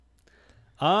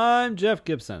I'm Jeff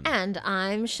Gibson. And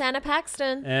I'm Shanna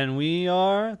Paxton. And we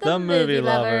are The Movie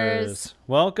Lovers.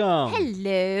 Welcome.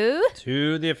 Hello.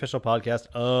 To the official podcast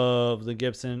of the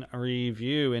Gibson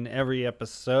Review. In every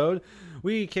episode,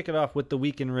 we kick it off with the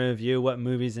week in review, what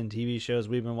movies and TV shows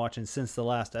we've been watching since the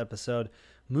last episode.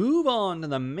 Move on to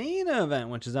the main event,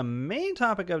 which is a main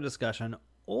topic of discussion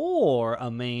or a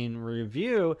main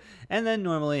review, and then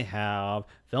normally have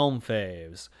film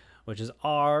faves, which is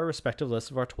our respective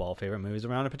list of our 12 favorite movies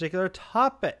around a particular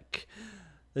topic.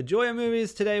 The joy of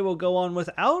movies today will go on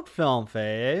without film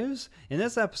faves. In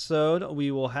this episode,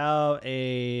 we will have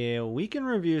a week in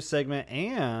review segment,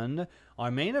 and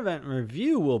our main event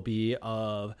review will be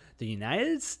of the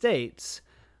United States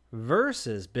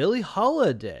versus Billie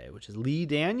Holiday, which is Lee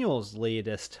Daniels'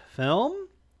 latest film.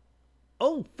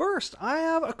 Oh, first, I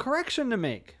have a correction to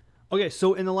make. Okay,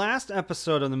 so in the last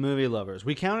episode of the Movie Lovers,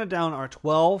 we counted down our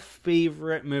 12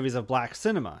 favorite movies of black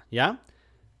cinema, yeah?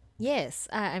 Yes,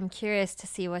 I'm curious to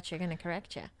see what you're going to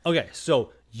correct you. Okay,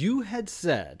 so you had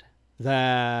said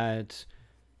that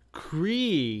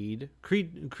Creed,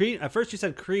 at first you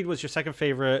said Creed was your second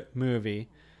favorite movie.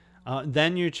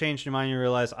 Then you changed your mind and you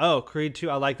realized, oh, Creed 2,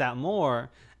 I like that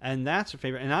more, and that's your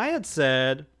favorite. And I had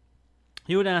said,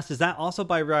 you would ask, is that also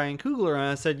by Ryan Coogler? And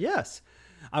I said, yes.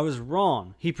 I was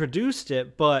wrong. He produced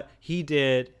it, but he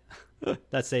did,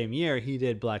 that same year, he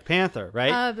did Black Panther,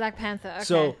 right? Oh, Black Panther. Okay.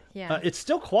 So yeah. It's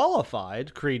still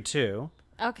qualified, Creed 2.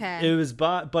 Okay. It was,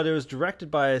 but it was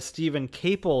directed by Stephen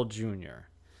Caple Jr.,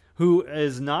 who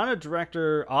is not a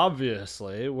director,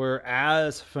 obviously, we're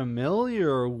as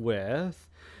familiar with,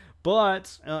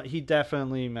 but he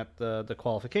definitely met the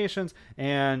qualifications.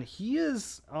 And he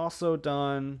has also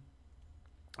done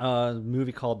a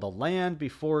movie called The Land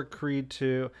before Creed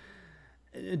 2,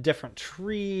 A Different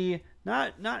Tree.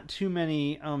 Not too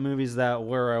many movies that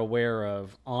we're aware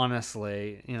of,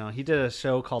 honestly. You know, he did a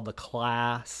show called The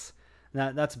Class.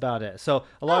 That's about it. So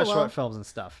a lot of short films and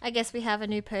stuff. I guess we have a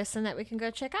new person that we can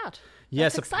go check out.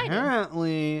 Yes, That's exciting.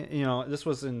 Apparently, you know, this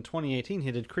was in 2018.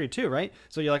 He did Creed 2, right?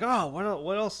 So you're like, oh,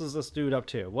 what else is this dude up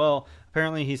to? Well,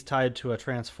 apparently he's tied to a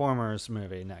Transformers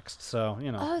movie next. So,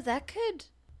 you know. Oh, that could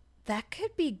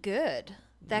be good.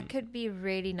 That could be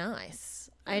really nice.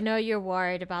 I know you're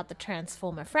worried about the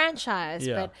Transformer franchise,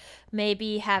 but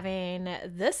maybe having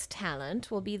this talent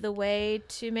will be the way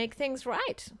to make things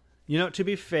right. You know, to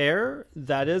be fair,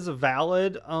 that is a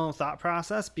valid thought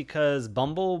process, because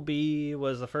Bumblebee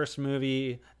was the first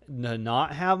movie to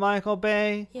not have Michael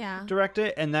Bay direct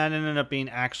it, and that ended up being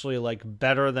actually like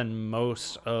better than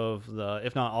most of the,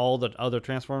 if not all the other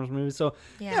Transformers movies. So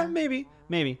yeah, maybe.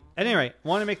 At any rate,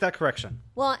 want to make that correction.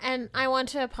 Well, and I want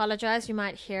to apologize. You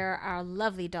might hear our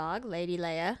lovely dog, Lady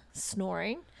Leia,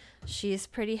 snoring. She's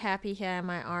pretty happy here in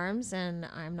my arms, and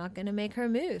I'm not going to make her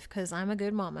move because I'm a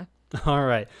good mama. All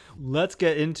right, let's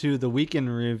get into the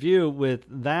weekend review. With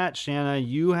that, Shanna,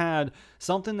 you had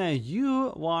something that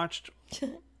you watched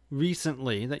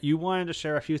recently that you wanted to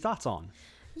share a few thoughts on.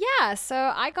 Yeah,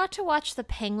 so I got to watch The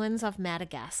Penguins of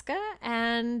Madagascar,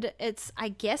 and I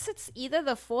guess it's either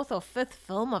the fourth or fifth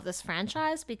film of this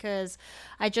franchise, because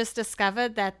I just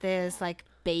discovered that there's like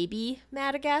baby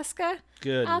Madagascar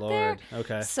out there.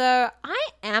 Okay. So I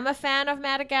am a fan of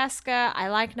Madagascar. I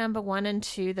like number 1 and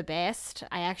 2 the best.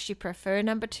 I actually prefer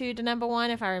number 2 to number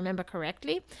 1, if I remember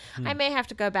correctly. I may have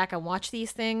to go back and watch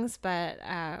these things, but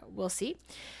we'll see.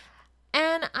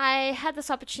 And I had this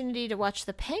opportunity to watch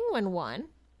the Penguin one,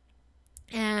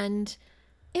 and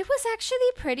it was actually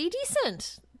pretty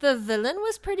decent. The villain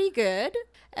was pretty good.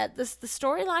 The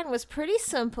storyline was pretty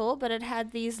simple, but it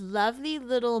had these lovely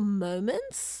little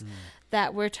moments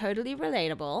that were totally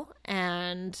relatable.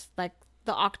 And like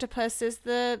the octopus is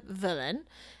the villain,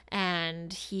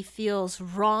 and he feels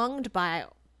wronged by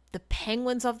the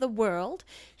penguins of the world.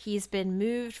 He's been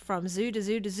moved from zoo to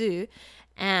zoo to zoo,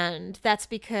 and that's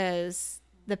because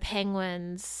the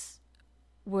penguins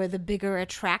were the bigger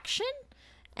attraction,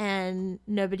 and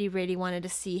nobody really wanted to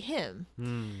see him.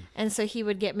 And so he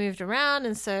would get moved around,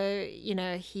 and so, you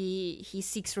know, he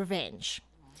seeks revenge.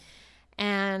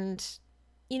 And,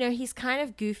 you know, he's kind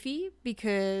of goofy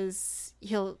because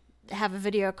he'll have a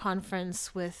video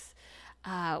conference with,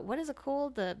 what is it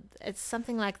called? It's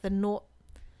something like the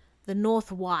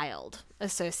North Wild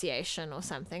Association or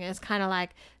something. And it's kind of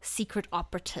like secret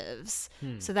operatives.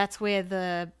 So that's where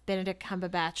the Benedict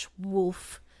Cumberbatch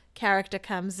wolf character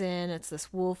comes in. It's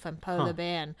this wolf and polar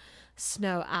bear and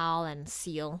snow owl and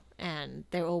seal, and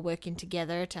they're all working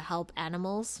together to help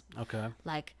animals. Okay.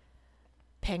 Like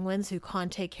penguins who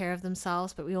can't take care of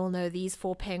themselves, but we all know these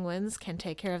 4 penguins can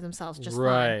take care of themselves just fine.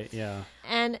 Right, yeah.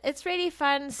 And it's really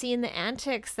fun seeing the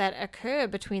antics that occur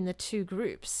between the 2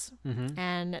 groups.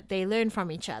 And they learn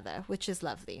from each other, which is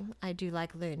lovely. I do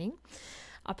like learning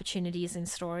opportunities in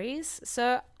stories.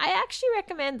 So I actually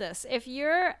recommend this. If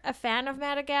you're a fan of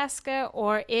Madagascar,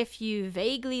 or if you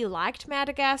vaguely liked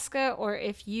Madagascar, or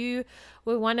if you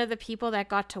were one of the people that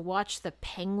got to watch the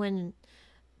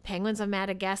Penguins of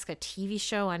Madagascar TV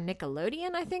show on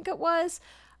Nickelodeon, I think it was,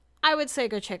 I would say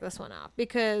go check this one out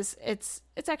because it's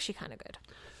actually kind of good.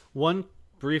 One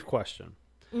brief question.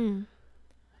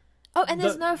 Oh, and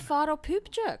there's no fart or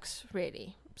poop jokes,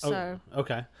 really. So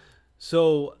okay.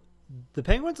 So the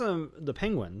penguins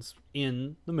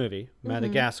in the movie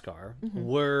Madagascar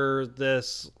were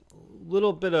this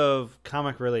little bit of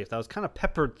comic relief that was kind of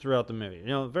peppered throughout the movie.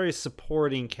 Very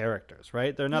supporting characters,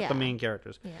 right? They're not the main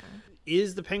characters. Yeah.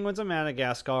 Is the Penguins of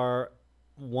Madagascar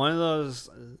one of those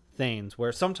things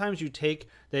where sometimes you take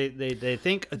they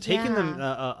think taking them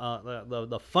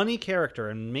the funny character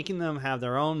and making them have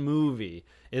their own movie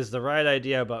is the right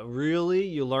idea, but really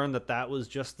you learn that was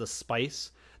just the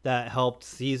spice that helped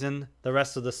season the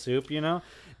rest of the soup?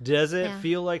 Does it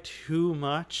feel like too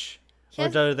much? Or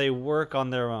do they work on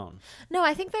their own? No,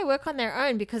 I think they work on their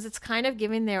own because it's kind of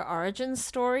giving their origin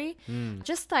story.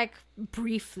 Just like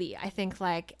briefly, I think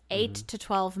like 8 to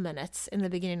 12 minutes in the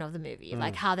beginning of the movie,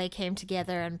 like how they came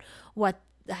together and what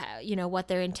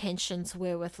their intentions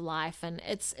were with life. And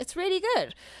it's really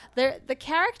good. The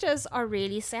characters are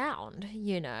really sound,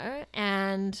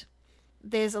 and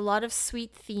there's a lot of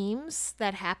sweet themes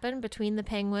that happen between the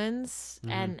penguins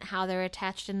and how they're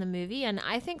attached in the movie. And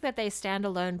I think that they stand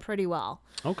alone pretty well.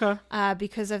 Okay.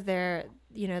 Because of their,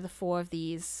 the 4 of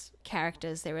these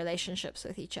characters, their relationships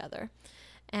with each other.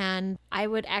 And I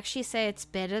would actually say it's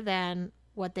better than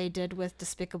what they did with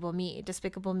Despicable Me.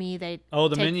 Despicable Me, they the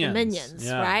take Minions. the Minions,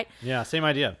 Yeah. right? Yeah, same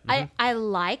idea. I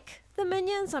like the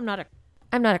Minions. I'm not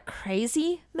a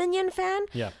crazy Minion fan.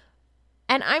 Yeah.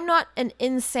 And I'm not an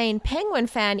insane penguin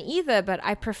fan either, but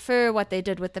I prefer what they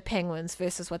did with the penguins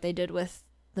versus what they did with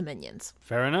the Minions.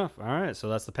 Fair enough. All right. So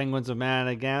that's the Penguins of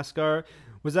Madagascar.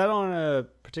 Was that on a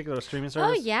particular streaming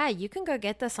service? Oh, yeah. You can go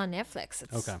get this on Netflix.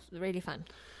 It's really fun.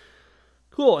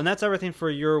 Cool. And that's everything for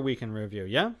your weekend review,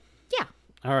 yeah? Yeah.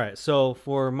 All right. So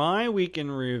for my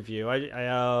weekend review, I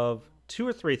have 2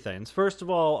 or 3 things. First of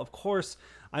all, of course,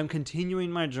 I'm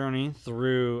continuing my journey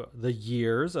through the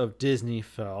years of Disney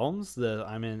films.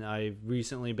 I've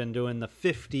recently been doing the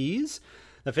 50s.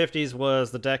 The 50s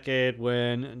was the decade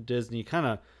when Disney kind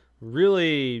of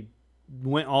really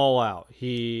went all out.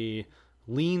 He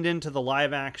leaned into the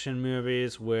live action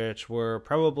movies, which were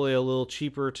probably a little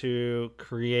cheaper to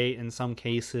create in some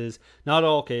cases. Not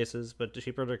all cases, but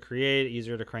cheaper to create,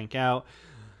 easier to crank out.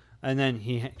 And then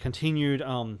he continued,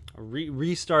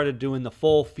 restarted doing the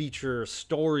full feature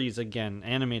stories again,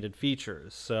 animated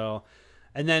features. So,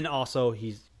 and then also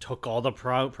he took all the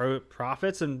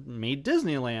profits and made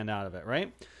Disneyland out of it,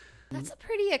 right? That's a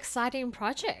pretty exciting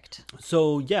project.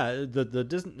 So yeah,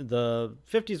 the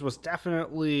 50s was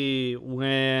definitely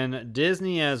when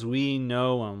Disney, as we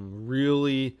know them,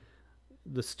 really,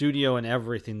 the studio and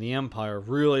everything, the empire,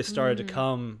 really started to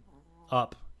come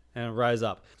up and rise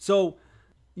up. So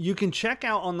you can check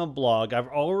out on the blog. I've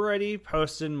already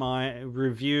posted my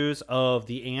reviews of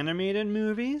the animated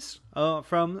movies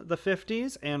from the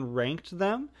 50s and ranked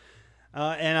them.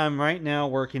 And I'm right now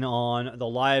working on the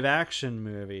live action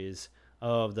movies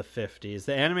of the 50s.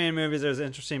 The animated movies is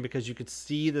interesting because you could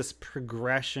see this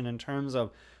progression in terms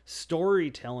of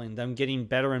storytelling, them getting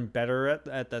better and better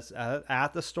at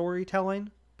the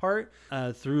storytelling part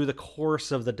through the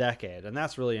course of the decade. And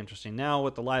that's really interesting. Now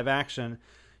with the live action,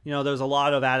 there's a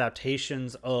lot of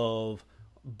adaptations of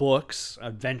books,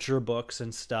 adventure books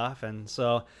and stuff. And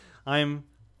so I'm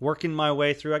working my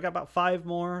way through. I got about 5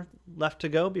 more left to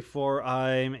go before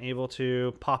I'm able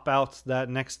to pop out that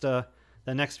next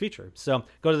feature. So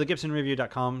go to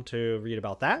thegibsonreview.com to read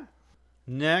about that.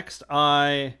 Next,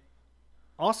 I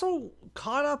also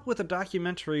caught up with a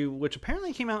documentary which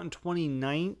apparently came out in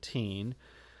 2019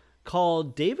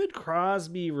 called David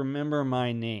Crosby, Remember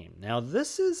My Name. Now,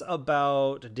 this is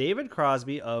about David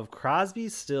Crosby of Crosby,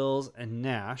 Stills, and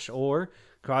Nash, or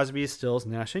Crosby, Stills,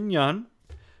 Nash, and Young,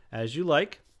 as you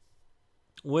like,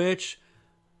 which,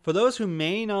 for those who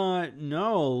may not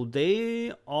know,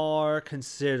 they are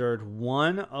considered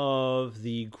one of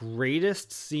the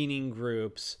greatest singing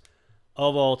groups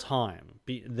of all time.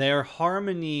 Their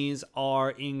harmonies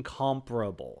are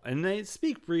incomparable. And they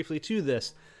speak briefly to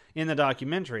this in the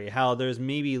documentary, how there's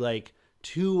maybe like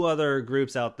 2 other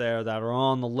groups out there that are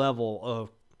on the level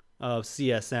of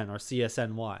CSN or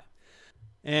CSNY.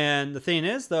 And the thing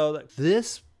is, though, that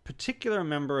this particular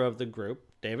member of the group,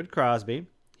 David Crosby,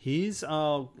 he's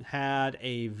had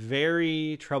a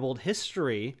very troubled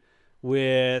history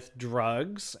with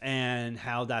drugs and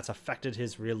how that's affected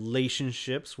his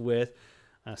relationships with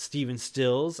Stephen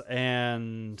Stills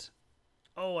and,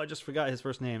 I just forgot his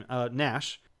first name,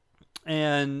 Nash.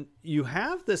 And you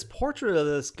have this portrait of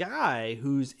this guy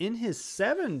who's in his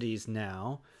 70s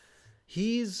now.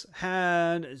 He's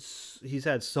had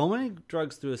so many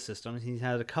drugs through his system. He's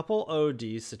had a couple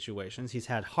OD situations. He's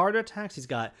had heart attacks. He's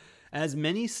got as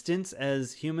many stints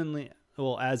as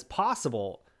as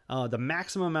possible. The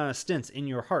maximum amount of stints in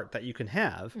your heart that you can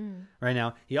have right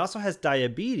now. He also has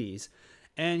diabetes,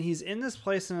 and he's in this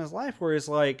place in his life where he's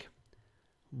like,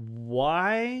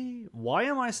 why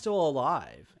am I still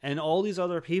alive? And all these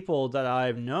other people that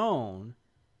I've known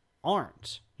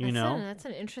aren't, That's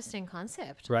an interesting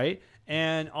concept. Right?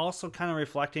 And also kind of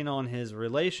reflecting on his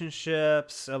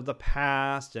relationships of the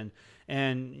past and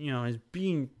his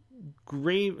being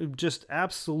great, just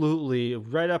absolutely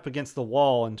right up against the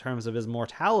wall in terms of his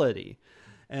mortality.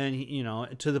 And,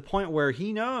 to the point where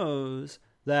he knows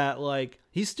that, like,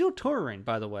 he's still touring,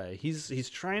 by the way. He's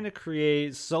trying to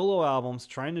create solo albums,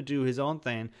 trying to do his own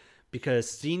thing, because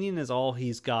singing is all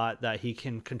he's got that he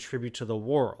can contribute to the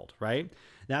world, right?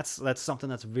 That's something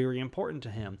that's very important to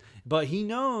him. But he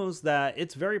knows that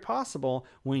it's very possible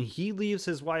when he leaves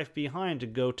his wife behind to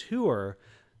go tour,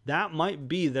 that might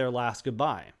be their last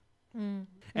goodbye. And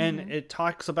it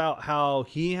talks about how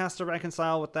he has to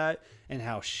reconcile with that and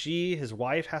how his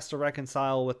wife has to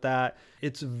reconcile with that.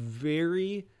 It's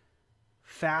very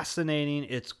fascinating.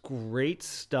 It's great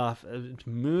stuff. It's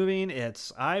moving.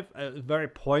 It's very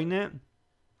poignant.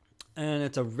 And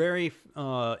it's a very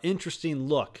interesting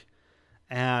look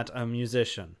at a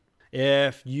musician.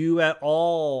 If you at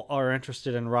all are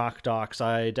interested in rock docs,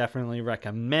 I definitely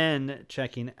recommend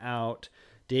checking out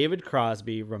David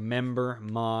Crosby, Remember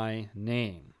My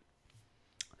Name.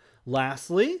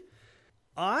 Lastly,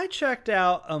 I checked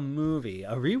out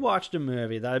rewatched a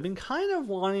movie that I've been kind of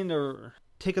wanting to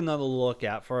take another look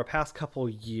at for the past couple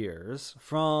years,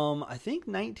 from, I think,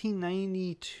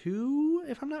 1992,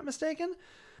 if I'm not mistaken.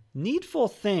 Needful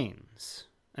Things,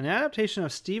 an adaptation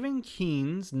of Stephen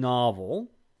King's novel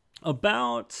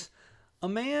about a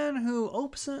man who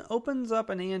opens up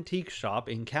an antique shop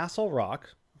in Castle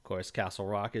Rock. Of course, Castle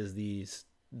Rock is the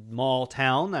small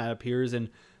town that appears in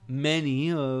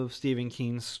many of Stephen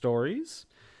King's stories.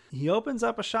 He opens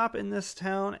up a shop in this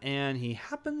town, and he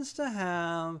happens to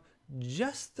have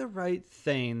just the right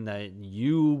thing that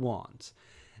you want.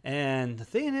 And the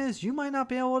thing is, you might not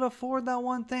be able to afford that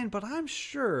one thing, but I'm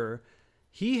sure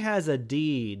he has a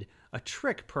deed, a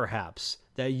trick perhaps,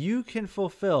 that you can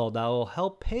fulfill that will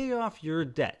help pay off your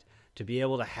debt to be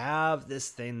able to have this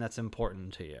thing that's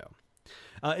important to you.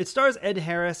 It stars Ed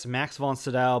Harris, Max von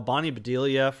Sydow, Bonnie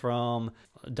Bedelia from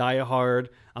Die Hard,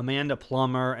 Amanda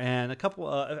Plummer, and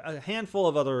a handful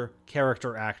of other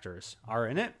character actors are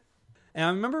in it. And I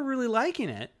remember really liking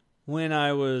it when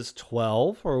I was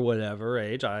 12 or whatever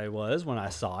age I was when I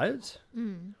saw it.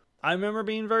 I remember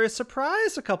being very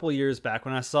surprised a couple years back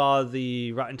when I saw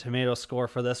the Rotten Tomatoes score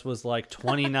for this was like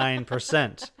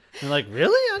 29%. And like,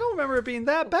 really? I don't remember it being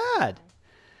that bad.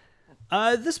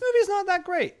 This movie is not that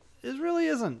great. It really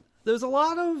isn't. There's a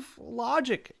lot of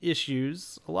logic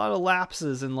issues, a lot of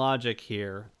lapses in logic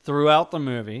here throughout the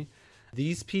movie.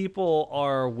 These people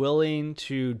are willing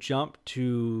to jump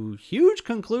to huge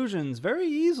conclusions very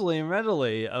easily and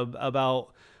readily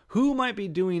about who might be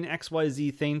doing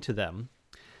XYZ thing to them.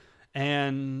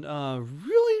 And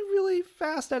really, really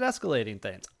fast at escalating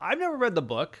things. I've never read the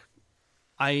book.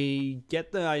 I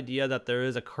get the idea that there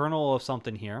is a kernel of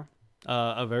something here,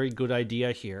 a very good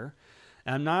idea here.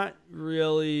 I'm not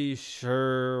really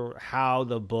sure how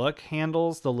the book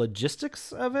handles the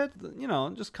logistics of it,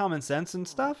 just common sense and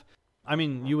stuff. I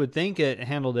mean, you would think it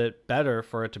handled it better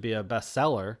for it to be a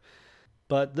bestseller,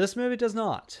 but this movie does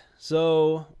not.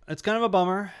 So it's kind of a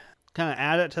bummer. Kind of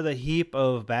add it to the heap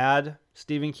of bad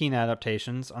Stephen King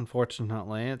adaptations,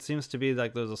 unfortunately. It seems to be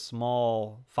like there's a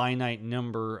small, finite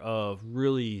number of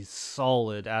really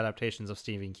solid adaptations of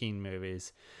Stephen King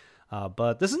movies.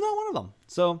 But this is not one of them.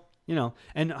 So,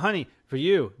 and honey, for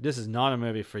you, this is not a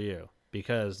movie for you,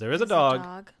 because there is a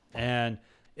dog, and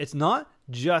it's not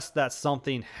just that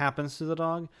something happens to the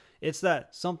dog. It's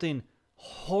that something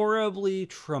horribly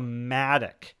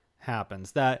traumatic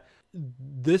happens, that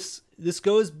this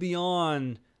goes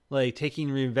beyond like taking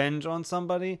revenge on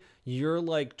somebody. You're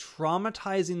like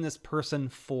traumatizing this person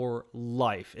for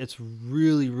life. It's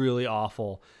really, really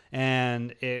awful.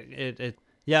 And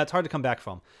it's hard to come back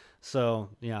from. So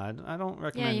yeah, I don't Yeah,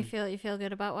 recommend. you feel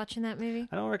good about watching that movie?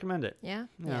 I don't recommend it. Yeah?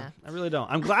 Yeah, I really don't.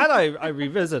 I'm glad I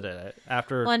revisited it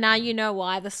after. Well, now you know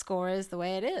why the score is the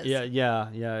way it is. Yeah.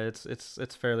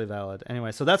 It's fairly valid.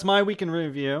 Anyway, so that's my week in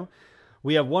review.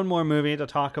 We have one more movie to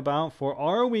talk about for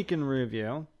our week in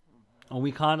review.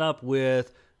 We caught up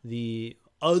with the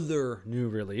other new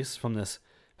release from this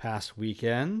past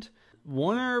weekend.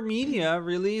 Warner Media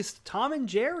released Tom and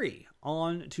Jerry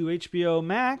on to HBO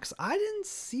Max. I didn't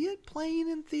see it playing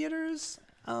in theaters.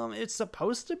 It's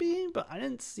supposed to be, but I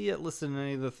didn't see it listed in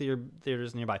any of the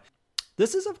theaters nearby.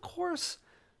 This is, of course,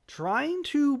 trying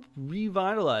to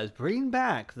revitalize, bring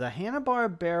back the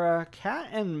Hanna-Barbera cat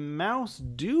and mouse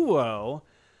duo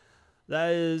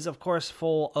that is, of course,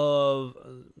 full of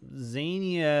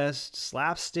zaniest,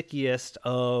 slapstickiest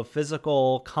of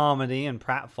physical comedy and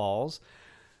pratfalls.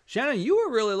 Shannon, you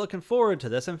were really looking forward to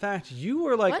this. In fact, you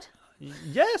were like, what?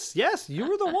 Yes, you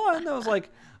were the one that was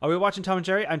like, are we watching Tom and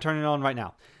Jerry? I'm turning it on right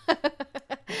now.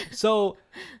 So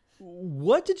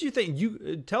what did you think?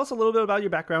 You tell us a little bit about your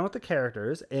background with the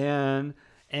characters, and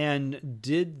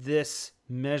did this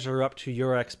measure up to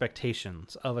your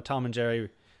expectations of a Tom and Jerry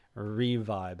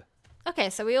revibe?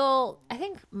 Okay, so I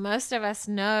think most of us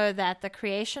know that the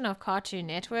creation of Cartoon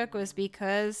Network was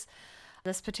because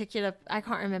this particular, I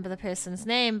can't remember the person's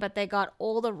name, but they got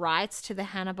all the rights to the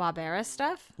Hanna-Barbera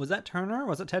stuff. Was that Turner?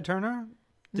 Was it Ted Turner?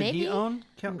 Did he own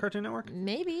Cartoon Network?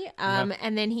 Maybe.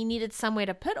 And then he needed somewhere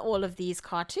to put all of these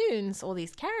cartoons, all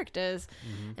these characters.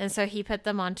 And so he put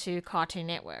them onto Cartoon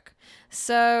Network.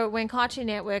 So when Cartoon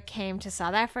Network came to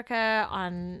South Africa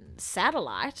on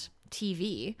satellite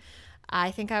TV,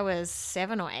 I think I was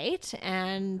 7 or 8,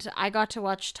 and I got to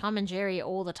watch Tom and Jerry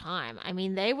all the time. I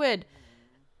mean, they would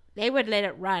let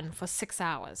it run for 6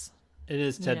 hours. It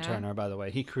is Ted Turner, by the way.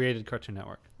 He created Cartoon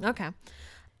Network. Okay.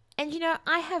 And,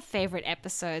 I have favorite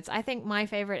episodes. I think my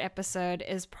favorite episode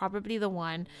is probably the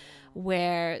one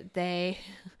where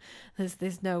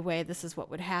there's no way this is what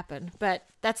would happen, but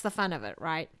that's the fun of it,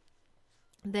 right?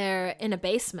 They're in a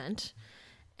basement,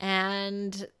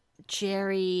 and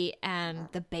Jerry and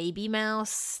the baby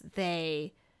mouse,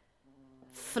 they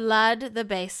flood the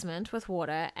basement with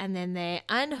water, and then they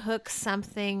unhook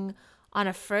something on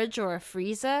a fridge or a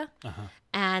freezer,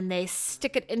 and they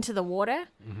stick it into the water.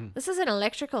 This is an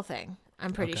electrical thing,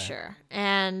 I'm pretty sure.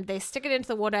 And they stick it into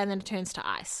the water, and then it turns to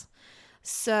ice.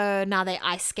 So now they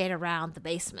ice skate around the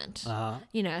basement.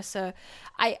 So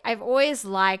I've always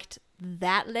liked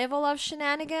that level of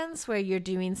shenanigans where you're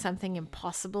doing something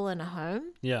impossible in a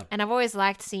home. Yeah. And I've always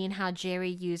liked seeing how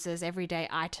Jerry uses everyday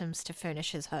items to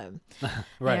furnish his home.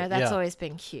 Right. That's always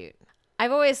been cute.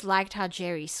 I've always liked how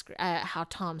how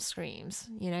Tom screams.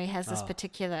 He has this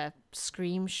particular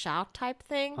scream shout type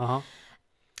thing.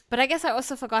 But I guess I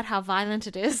also forgot how violent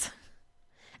it is.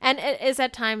 And it is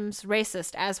at times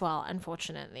racist as well,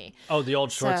 unfortunately. Oh, the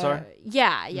old shorts are?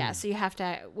 Yeah. So we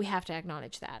have to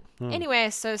acknowledge that. Anyway,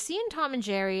 so seeing Tom and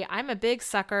Jerry, I'm a big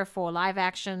sucker for live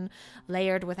action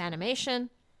layered with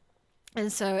animation.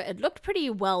 And so it looked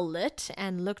pretty well lit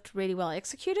and looked really well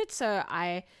executed. So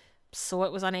I saw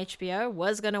it was on HBO,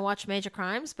 was going to watch Major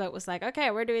Crimes, but was like, okay,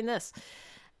 we're doing this.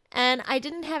 And I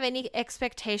didn't have any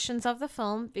expectations of the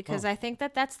film because I think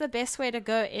that that's the best way to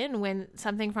go in when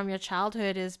something from your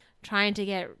childhood is trying to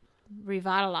get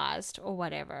revitalized or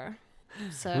whatever.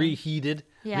 So reheated,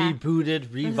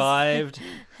 rebooted, revived.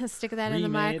 Stick that remade, in the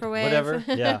microwave. Whatever,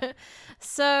 yeah.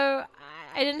 So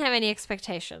I didn't have any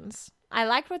expectations. I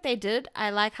liked what they did.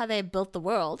 I like how they built the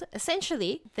world.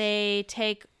 Essentially, they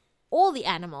take all the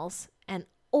animals, and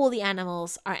all the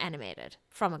animals are animated.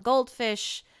 From a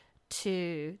goldfish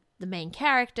to the main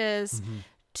characters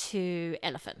to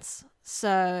elephants.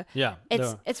 So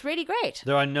it's really great.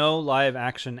 There are no live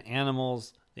action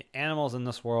animals. The animals in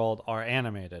this world are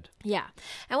animated. Yeah.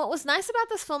 And what was nice about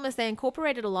this film is they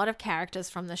incorporated a lot of characters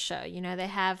from the show. They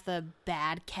have the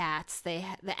bad cats, the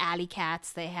alley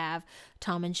cats, they have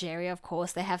Tom and Jerry, of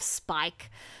course, they have Spike,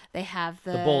 they have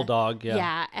the bulldog,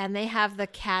 yeah, and they have the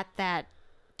cat that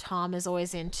Tom is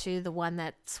always into, the one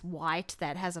that's white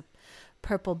that has a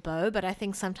purple bow, but I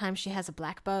think sometimes she has a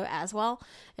black bow as well,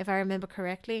 if I remember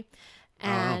correctly.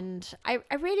 And I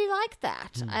really like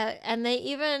that. And they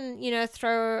even,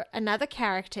 throw another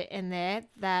character in there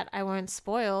that I won't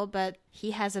spoil, but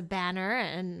he has a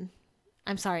banner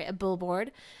a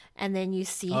billboard, and then you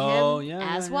see him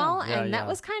as well. And that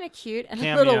was kind of cute and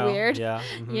a little weird,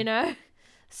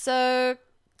 So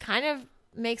kind of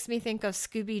makes me think of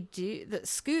Scooby-Doo, the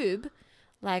Scoob.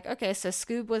 Like, okay, so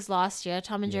Scoob was last year,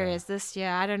 Tom and Jerry is this year.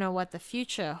 I don't know what the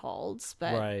future holds,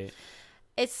 but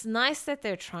it's nice that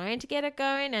they're trying to get it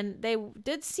going, and they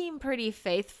did seem pretty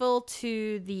faithful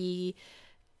to the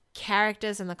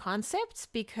characters and the concepts,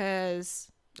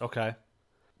 because Okay.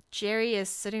 Jerry is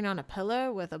sitting on a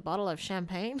pillow with a bottle of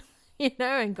champagne,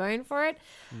 and going for it.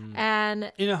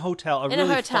 And In a hotel, in a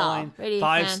really hotel, fine really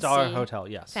 5-star fancy- hotel.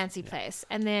 Yes. fancy place.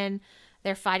 And then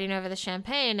they're fighting over the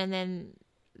champagne, and then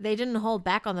they didn't hold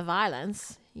back on the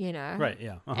violence, Right.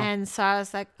 Yeah. Uh-huh. And so I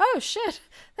was like, oh shit,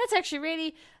 that's actually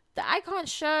really, I can't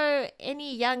show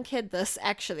any young kid this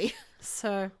actually.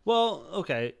 So, Well,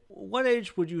 okay. What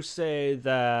age would you say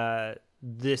that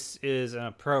this is an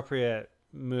appropriate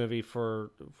movie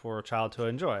for a child to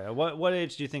enjoy? What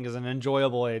age do you think is an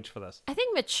enjoyable age for this? I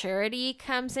think maturity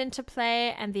comes into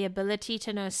play, and the ability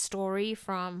to know story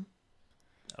from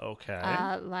Okay.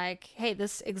 like, hey,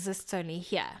 this exists only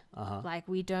here. Like,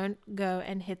 we don't go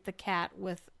and hit the cat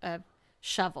with a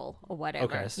shovel or whatever.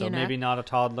 Okay, so maybe not a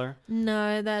toddler.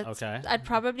 No, that's Okay. I'd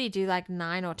probably do like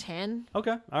 9 or 10.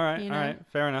 Okay. All right. All right.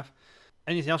 Fair enough.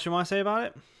 Anything else you want to say about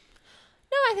it?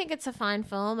 No, I think it's a fine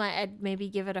film. I'd maybe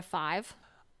give it a 5.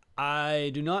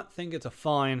 I do not think it's a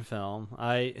fine film.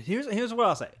 Here's what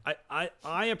I'll say.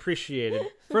 I appreciate it.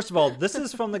 First of all, this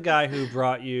is from the guy who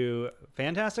brought you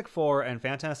Fantastic Four and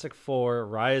Fantastic Four: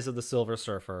 Rise of the Silver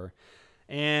Surfer,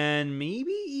 and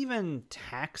maybe even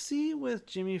Taxi with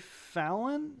Jimmy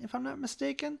Fallon, if I'm not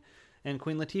mistaken, and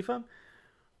Queen Latifah.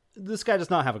 This guy does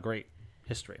not have a great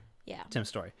history. Yeah. Tim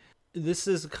Story. This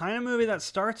is the kind of movie that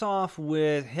starts off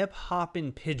with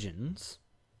hip-hopping pigeons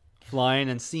flying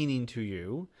and singing to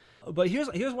you. But here's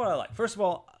what I like. First of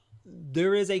all,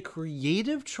 there is a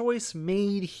creative choice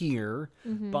made here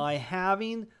by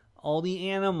having all the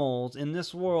animals in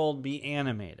this world be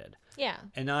animated. Yeah.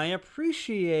 And I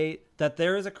appreciate that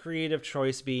there is a creative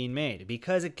choice being made,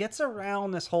 because it gets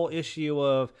around this whole issue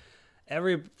of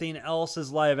everything else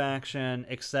is live action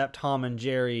except Tom and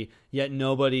Jerry, yet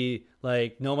nobody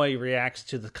reacts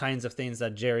to the kinds of things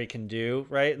that Jerry can do,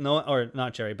 right? No, or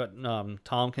not Jerry, but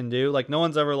Tom can do. Like, no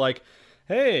one's ever like,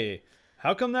 hey,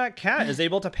 how come that cat is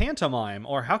able to pantomime?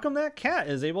 Or how come that cat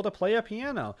is able to play a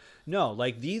piano? No,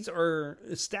 like, these are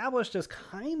established as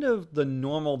kind of the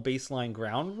normal baseline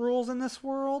ground rules in this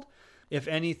world. If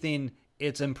anything,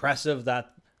 it's impressive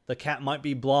that the cat might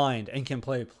be blind and can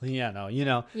play piano,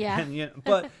 Yeah. And,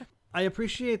 but I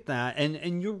appreciate that.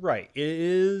 And you're right. It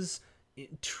is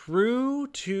true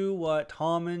to what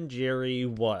Tom and Jerry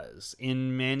was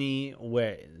in many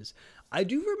ways. I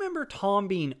do remember Tom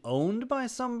being owned by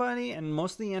somebody and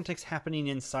most of the antics happening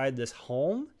inside this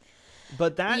home,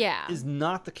 but that is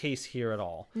not the case here at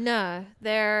all. No,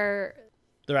 they're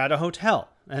at a hotel,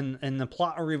 and the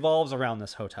plot revolves around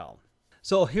this hotel.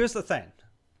 So here's the thing.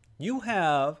 You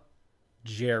have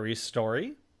Jerry's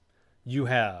story. You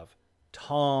have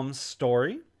Tom's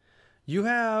story. You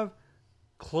have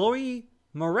Chloe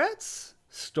Moretz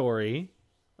story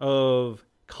of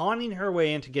conning her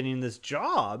way into getting this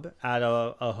job at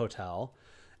a hotel.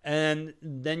 And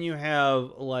then you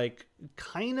have like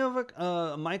kind of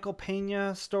a Michael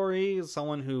Pena story,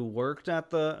 someone who works at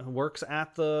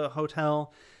the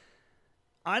hotel.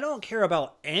 I don't care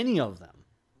about any of them,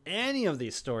 any of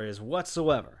these stories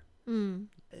whatsoever.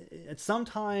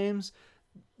 Sometimes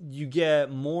you get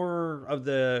more of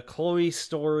the Chloe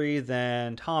story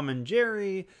than Tom and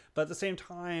Jerry, but at the same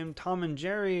time, Tom and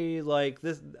Jerry, like,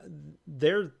 this,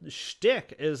 their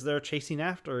shtick is they're chasing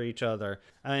after each other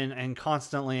and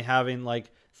constantly having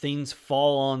like things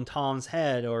fall on Tom's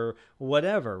head or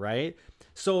whatever, right?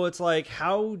 So it's like,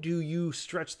 how do you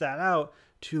stretch that out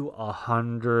to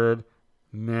 100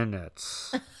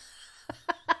 minutes?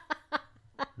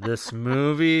 This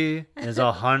movie is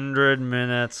 100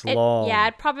 minutes long. Yeah,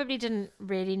 it probably didn't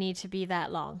really need to be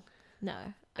that long. No.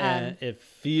 And it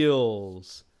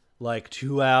feels like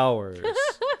 2 hours.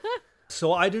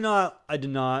 So I do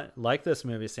not like this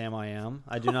movie, Sam.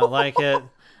 I do not like it.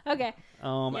 Okay.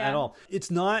 At all. It's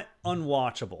not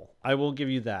unwatchable. I will give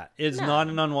you that. It's not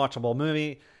an unwatchable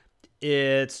movie.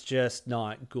 It's just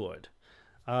not good.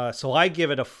 So I give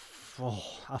it a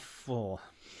full.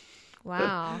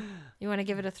 Wow. You want to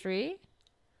give it a 3?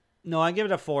 No, I give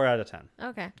it a 4 out of 10.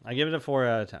 Okay. I give it a 4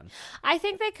 out of 10. I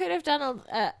think they could have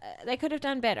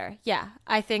done better. Yeah.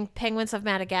 I think Penguins of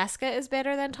Madagascar is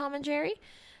better than Tom and Jerry.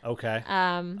 Okay.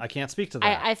 I can't speak to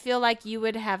that. I feel like you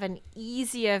would have an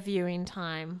easier viewing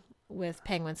time with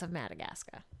Penguins of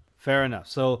Madagascar. Fair enough.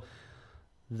 So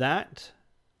that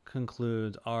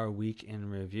concludes our week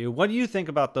in review. What do you think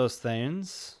about those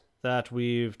things that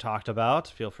we've talked about?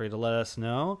 Feel free to let us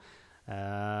know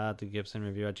at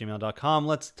thegibsonreview@gmail.com.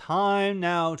 Let's time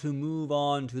now to move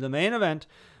on to the main event,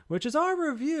 which is our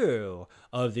review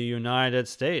of the United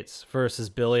States versus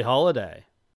Billie Holiday.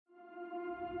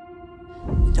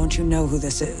 Don't you know who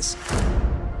this is?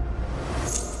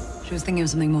 She was thinking of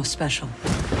something more special.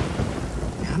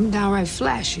 I'm downright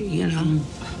flashy, you know.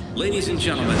 Ladies and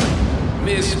gentlemen,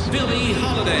 Miss Billie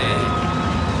Holiday.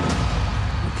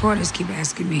 Reporters keep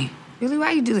asking me, Billie,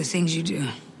 why you do the things you do?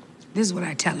 This is what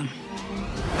I tell them.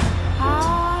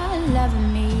 All love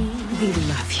me. We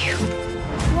love you.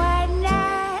 When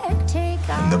I take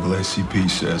off NAACP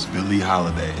says Billie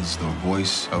Holiday is the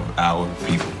voice of our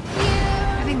people.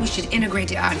 I think we should integrate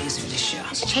the audience for this show.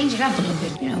 Let's change it up a little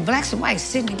bit. You know, blacks and whites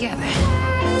sitting together.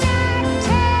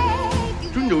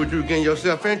 You knew what you were getting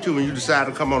yourself into when you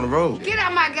decided to come on the road. Get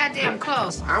out my goddamn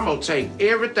clothes. I'm gonna take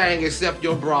everything except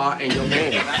your bra and your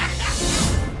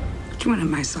pants. Which one of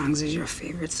my songs is your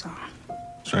favorite song?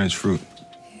 Strange Fruit.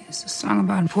 Yeah, it's a song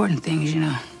about important things, you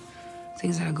know.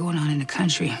 Things that are going on in the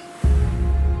country.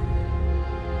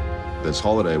 This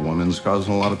holiday woman's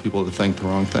causing a lot of people to think the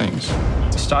wrong things.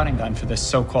 The starting gun for this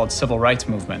so-called civil rights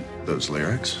movement. Those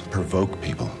lyrics provoke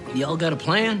people. Y'all got a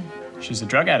plan? She's a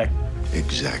drug addict.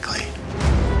 Exactly.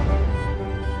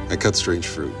 I cut Strange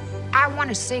Fruit. I want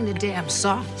to sing the damn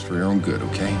song. It's for your own good,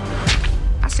 okay?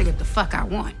 I sing what the fuck I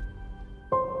want.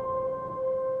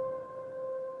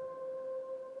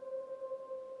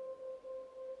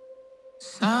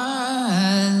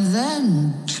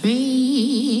 southern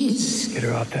trees Get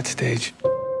her off that stage.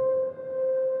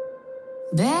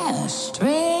 bear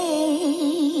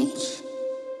strange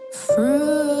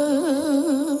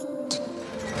fruit.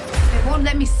 They won't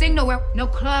let me sing nowhere. No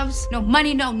clubs, no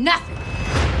money, no nothing.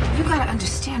 You gotta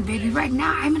understand, baby. Right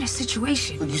now, I'm in a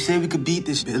situation. You said we could beat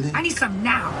this, Billie. I need something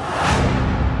now.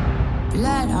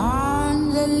 Blood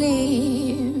on the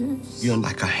leaves You're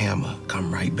like a hammer.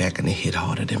 Come right back and it hit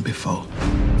harder than before.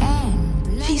 and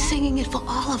blood. She's singing it for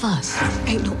all of us.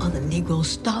 Ain't no other Negro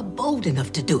star bold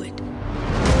enough to do it.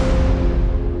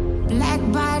 Black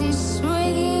bodies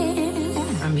swinging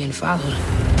I'm being followed.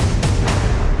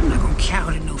 I'm not gonna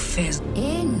cower to no feds.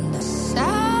 in the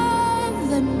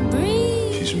southern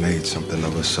breeze. She's made something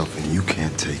of herself and you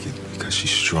can't take it because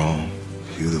she's strong,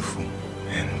 beautiful,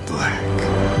 and black.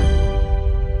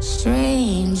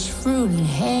 Strange fruit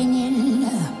hanging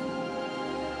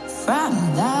from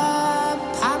the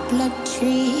poplar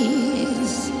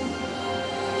trees.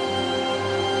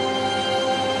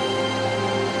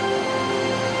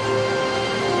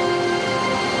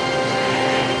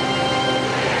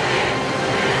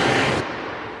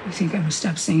 You think I'm gonna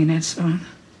stop singing that song?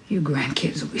 You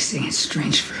grandkids will be singing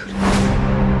Strange Fruit.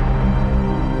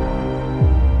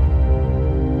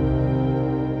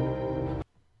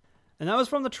 And that was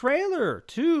from the trailer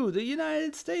to The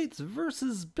United States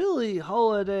versus Billie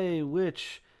Holiday,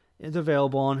 which is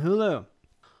available on Hulu.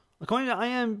 According to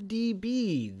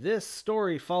IMDb, this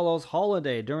story follows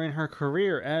Holiday during her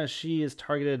career as she is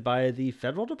targeted by the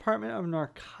Federal Department of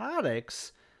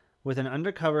Narcotics with an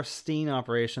undercover sting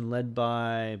operation led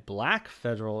by black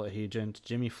federal agent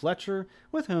Jimmy Fletcher,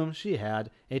 with whom she had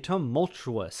a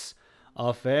tumultuous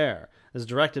affair. It is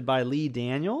directed by Lee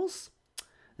Daniels.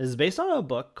 It is based on a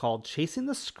book called Chasing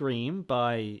the Scream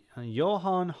by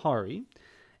Johan Hari,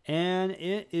 and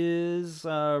it is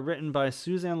written by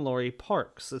Suzanne Laurie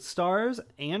Parks. It stars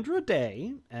Andra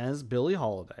Day as Billie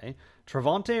Holiday,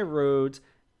 Trevante Rhodes,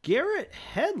 Garrett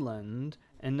Hedlund,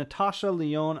 and Natasha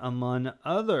Lyonne, among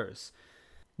others.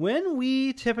 When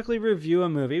we typically review a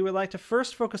movie, we like to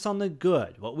first focus on the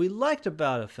good, what we liked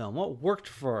about a film, what worked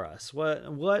for us, what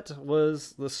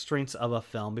was the strengths of a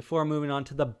film, before moving on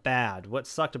to the bad, what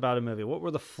sucked about a movie, what were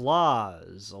the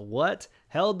flaws, what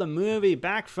held the movie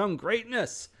back from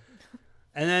greatness.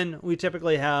 And then we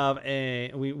typically have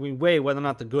we weigh whether or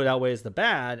not the good outweighs the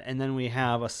bad, and then we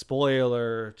have a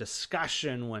spoiler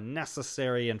discussion when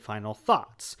necessary and final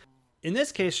thoughts. In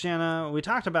this case, Shanna, we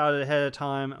talked about it ahead of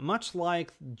time. Much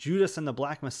like Judas and the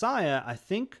Black Messiah, I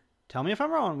think, tell me if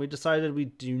I'm wrong, we decided we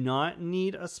do not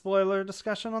need a spoiler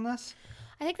discussion on this?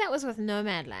 I think that was with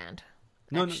Nomadland,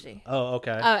 actually. Oh,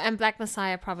 okay. Oh, and Black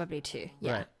Messiah probably too.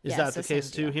 Yeah. Right. Is Yeah, that so the case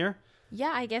same too deal. here?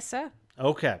 Yeah, I guess so.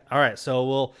 Okay. All right. So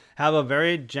we'll have a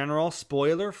very general,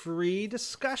 spoiler-free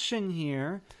discussion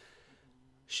here.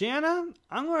 Shanna,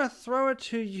 I'm going to throw it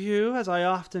to you, as I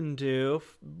often do,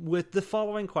 with the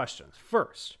following questions.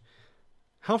 First,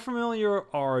 how familiar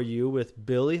are you with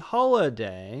Billie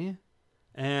Holiday?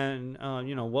 And,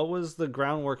 what was the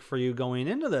groundwork for you going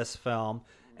into this film?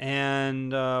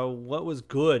 And what was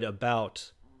good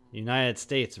about United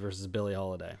States versus Billie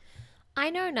Holiday? I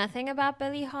know nothing about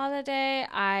Billie Holiday.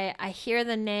 I hear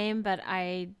the name, but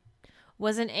I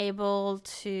wasn't able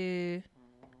to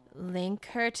link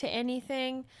her to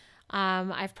anything.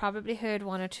 I've probably heard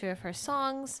one or two of her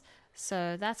songs,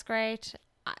 so that's great.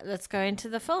 let's go into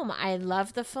the film. I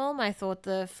love the film. I thought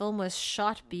the film was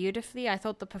shot beautifully. I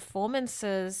thought the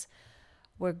performances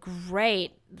were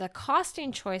great. The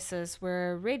casting choices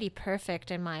were really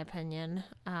perfect, in my opinion.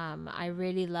 I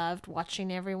really loved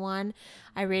watching everyone.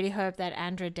 I really hope that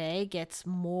Andra Day gets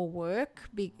more work.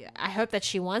 I hope that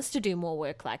she wants to do more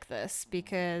work like this,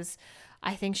 because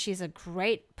I think she's a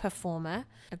great performer,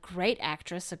 a great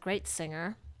actress, a great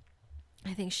singer.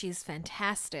 I think she's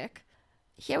fantastic.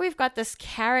 Here we've got this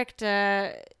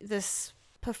character, this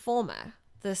performer,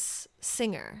 this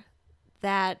singer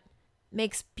that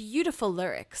makes beautiful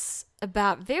lyrics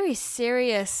about very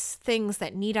serious things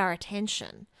that need our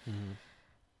attention. Mm-hmm.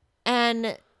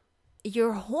 And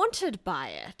you're haunted by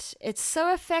it. It's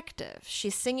so effective.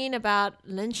 She's singing about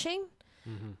lynching,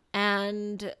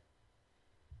 and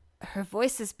her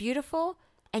voice is beautiful,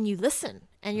 and you listen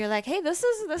and you're like, hey, this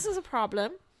is a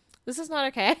problem. This is not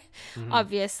okay,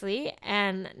 obviously.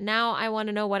 And now I want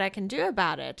to know what I can do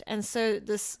about it. And so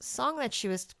this song that she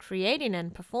was creating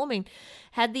and performing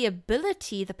had the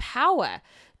ability, the power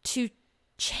to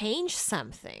change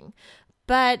something.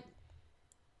 But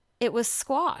it was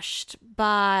squashed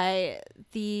by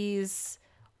these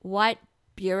white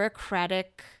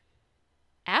bureaucratic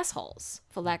assholes,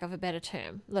 for lack of a better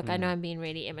term. Look, I know I'm being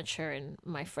really immature in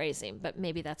my phrasing, but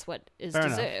maybe that's what is fair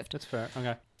deserved. Enough. That's fair.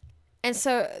 Okay. And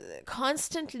so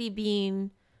constantly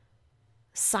being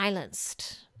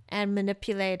silenced and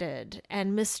manipulated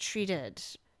and mistreated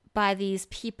by these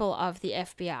people of the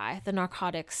FBI, the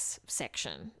narcotics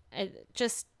section.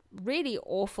 Just really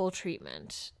awful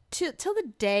treatment till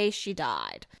the day she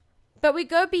died. But we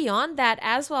go beyond that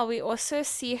as well. We also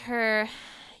see her,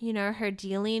 her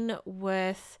dealing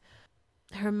with,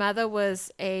 her mother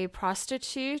was a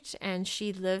prostitute and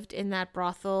she lived in that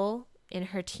brothel in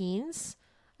her teens.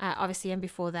 Obviously, and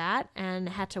before that, and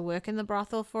had to work in the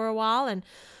brothel for a while. And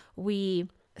we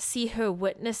see her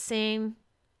witnessing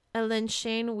a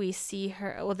lynching. We see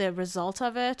her, or the result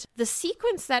of it. The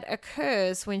sequence that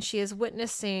occurs when she is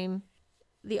witnessing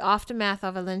the aftermath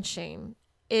of a lynching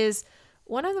is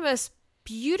one of the most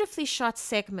beautifully shot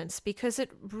segments, because it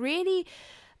really,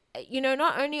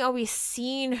 not only are we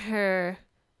seeing her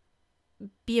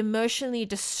be emotionally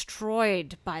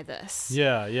destroyed by this.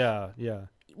 Yeah.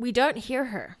 We don't hear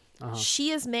her. She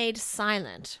is made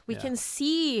silent. We can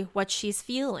see what she's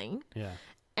feeling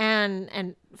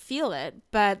and feel it,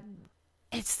 but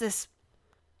it's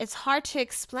hard to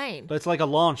explain. But it's like a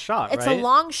long shot, It's right? a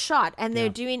long shot, and they're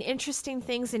doing interesting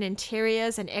things in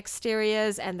interiors and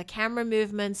exteriors, and the camera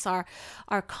movements are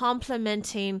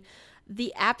complementing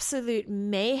the absolute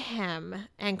mayhem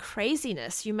and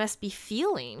craziness you must be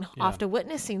feeling after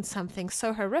witnessing something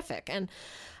so horrific.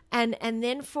 And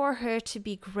then for her to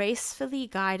be gracefully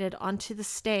guided onto the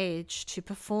stage to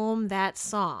perform that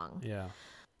song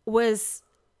was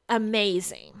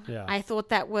amazing. Yeah. I thought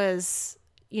that was,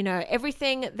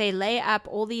 everything. They lay up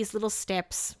all these little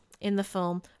steps in the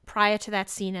film prior to that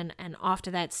scene and after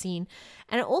that scene.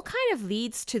 And it all kind of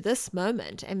leads to this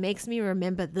moment and makes me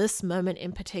remember this moment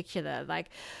in particular. Like,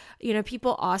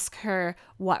 people ask her,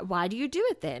 why do you do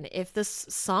it then? If this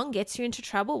song gets you into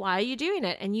trouble, why are you doing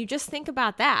it? And you just think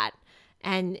about that,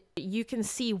 and you can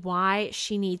see why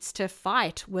she needs to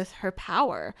fight with her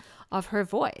power of her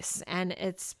voice. And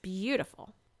it's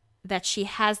beautiful that she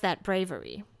has that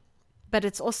bravery. But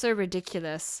it's also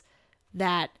ridiculous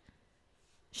that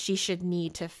she should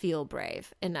need to feel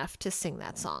brave enough to sing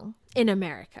that song in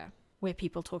America, where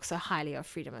people talk so highly of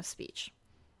freedom of speech.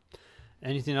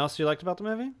 Anything else you liked about the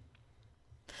movie?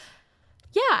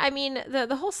 Yeah, I mean,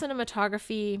 the whole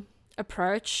cinematography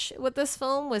approach with this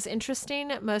film was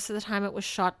interesting. Most of the time it was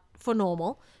shot for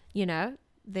normal,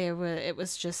 it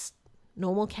was just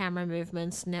normal camera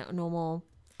movements, normal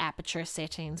aperture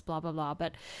settings, blah, blah, blah.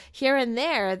 But here and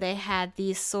there, they had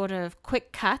these sort of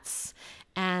quick cuts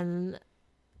and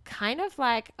kind of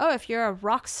like, oh, if you're a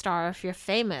rock star, if you're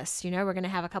famous, we're going to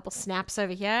have a couple snaps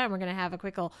over here, and we're going to have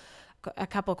a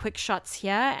couple quick shots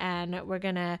here, and we're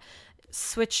going to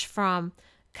switch from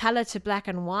color to black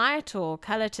and white or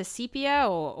color to sepia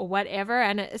or whatever.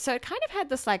 And so it kind of had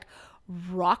this like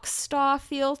rock star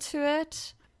feel to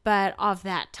it, but of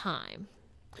that time.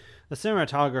 The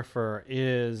cinematographer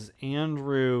is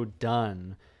Andrew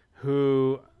Dunn,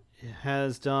 who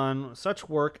has done such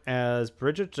work as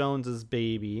Bridget Jones's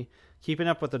Baby, Keeping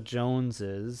Up with the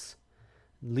Joneses,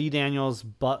 Lee Daniels'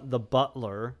 The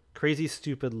Butler, Crazy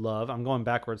Stupid Love. I'm going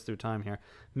backwards through time here.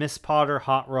 Miss Potter,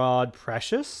 Hot Rod,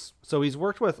 Precious. So he's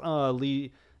worked with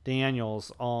Lee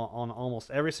Daniels on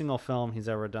almost every single film he's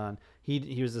ever done.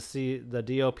 He was the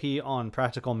DOP on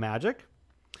Practical Magic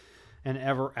and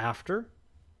Ever After.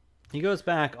 He goes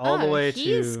back all the way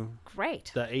he's to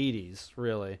great. the 80s,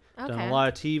 really. Done Okay. a lot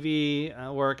of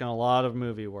TV work and a lot of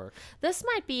movie work. This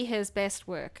might be his best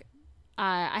work.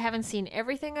 I haven't seen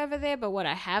everything over there, but what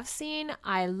I have seen,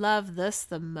 I love this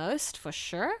the most for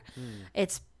sure.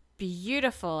 It's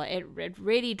beautiful. It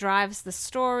really drives the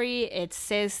story. It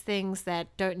says things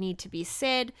that don't need to be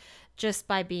said just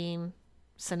by being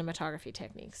cinematography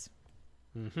techniques.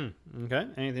 Okay.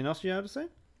 Anything else you have to say?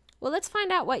 Well, let's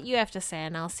find out what you have to say,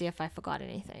 and I'll see if I forgot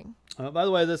anything. By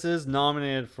the way, this is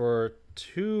nominated for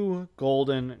 2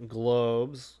 Golden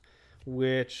Globes,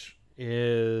 which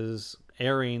is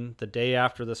airing the day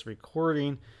after this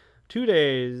recording, 2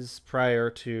 days prior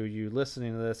to you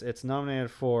listening to this. It's nominated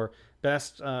for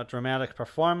Best Dramatic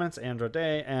Performance, Andra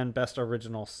Day, and Best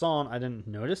Original Song. I didn't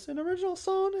notice an original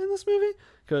song in this movie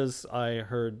because I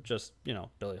heard just,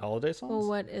 Billie Holiday songs. Well,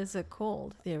 what is it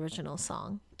called, the original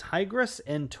song? Tigress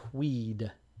and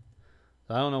Tweed.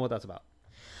 I don't know what that's about.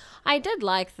 I did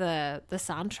like the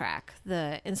soundtrack.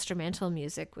 The instrumental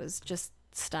music was just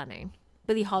stunning.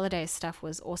 Billie Holiday's stuff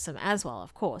was awesome as well,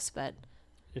 of course, but...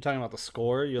 You're talking about the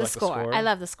score? You like the score? I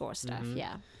love the score stuff,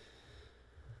 yeah.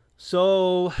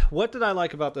 So, what did I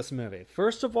like about this movie?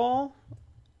 First of all,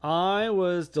 I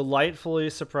was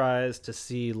delightfully surprised to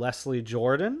see Leslie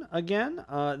Jordan again.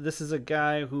 This is a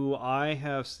guy who I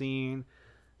have seen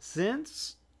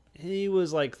since he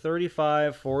was like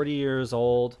 35, 40 years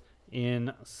old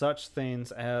in such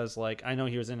things as, like, I know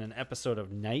he was in an episode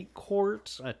of Night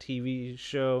Court, a TV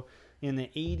show in the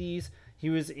 80s.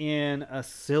 He was in a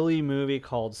silly movie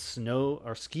called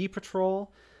Ski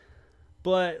Patrol.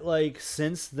 But, like,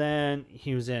 since then,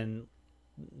 he was in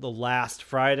The Last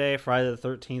Friday the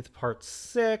 13th, Part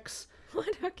 6.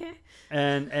 What? Okay.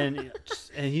 And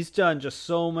he's done just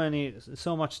so much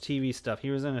TV stuff. He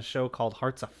was in a show called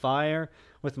Hearts of Fire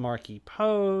with Marky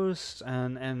Post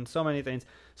and so many things.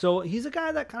 So he's a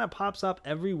guy that kind of pops up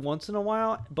every once in a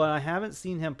while, but I haven't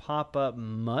seen him pop up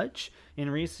much in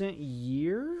recent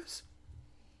years.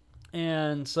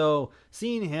 And so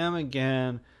seeing him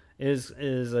again is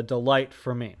a delight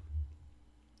for me.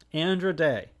 Andra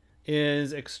Day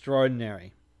is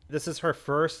extraordinary. This is her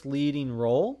first leading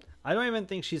role. I don't even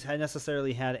think she's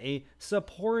necessarily had a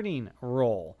supporting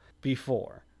role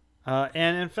before.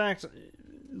 And in fact,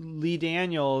 Lee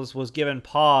Daniels was given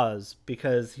pause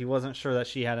because he wasn't sure that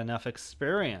she had enough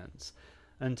experience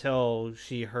until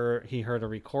he heard a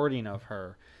recording of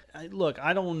her. Look,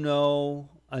 I don't know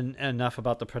enough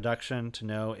about the production to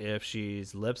know if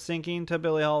she's lip syncing to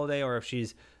Billie Holiday or if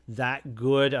she's that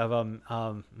good of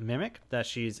a mimic that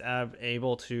she's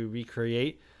able to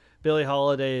recreate Billie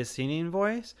Holiday's singing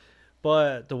voice.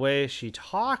 But the way she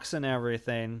talks and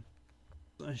everything,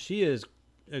 she is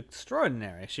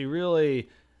extraordinary. She really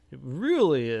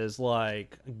is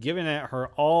like giving it her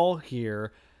all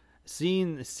here,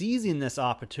 seizing this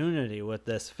opportunity with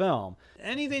this film.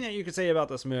 Anything that you could say about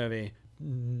this movie,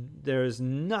 there's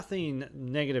nothing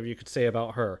negative you could say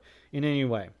about her in any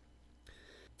way.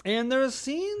 And there's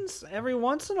scenes every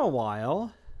once in a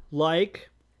while, like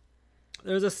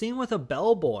there's a scene with a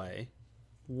bellboy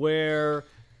where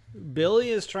Billie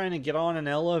is trying to get on an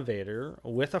elevator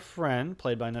with a friend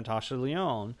played by Natasha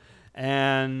Lyonne,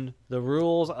 and the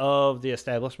rules of the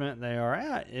establishment they are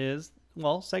at is,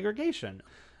 well, segregation.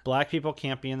 Black people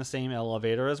can't be in the same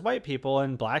elevator as white people,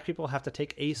 and black people have to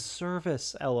take a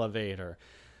service elevator,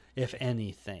 if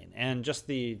anything. And just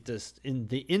the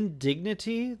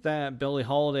indignity that Billie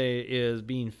Holiday is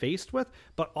being faced with,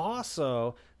 but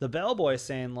also the bellboy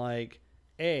saying, like,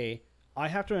 A, I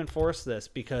have to enforce this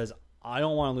because I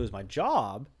don't want to lose my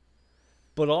job,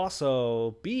 but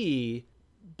also, B,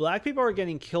 black people are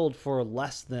getting killed for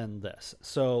less than this.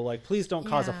 So, like, please don't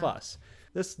cause a fuss.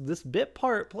 This bit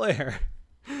part player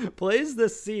plays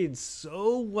this scene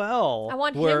so well. I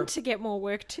want him to get more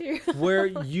work too. Where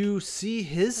you see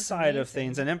his side of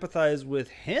things and empathize with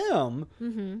him.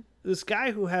 Mm-hmm. This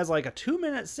guy who has like a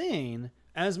 2-minute scene,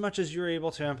 as much as you're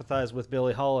able to empathize with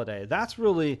Billie Holiday. That's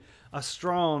really a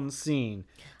strong scene.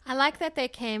 I like that they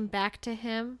came back to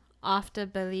him after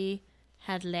Billie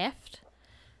had left,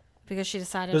 because she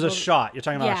decided... There's a shot. You're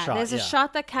talking about a shot. There's a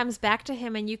shot that comes back to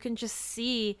him, and you can just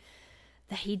see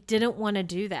that he didn't want to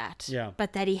do that,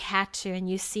 but that he had to. And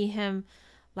you see him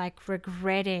like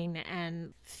regretting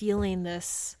and feeling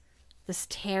this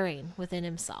tearing within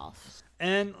himself.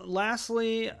 And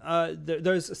lastly,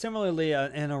 there's similarly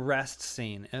an arrest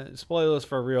scene. Spoilers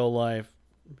for real life.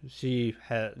 She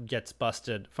gets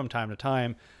busted from time to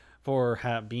time for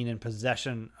being in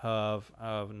possession of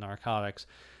narcotics.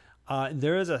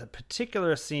 There is a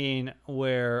particular scene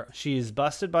where she's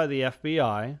busted by the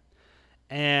FBI,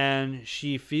 and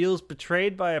she feels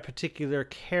betrayed by a particular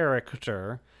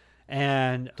character,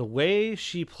 and the way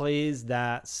she plays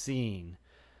that scene,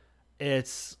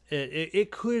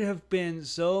 it could have been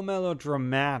so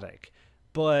melodramatic,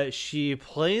 but she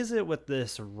plays it with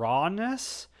this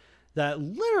rawness that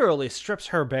literally strips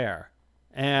her bare,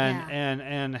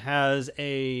 and has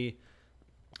a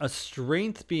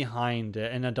strength behind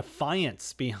it and a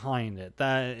defiance behind it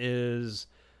that is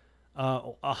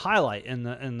a highlight in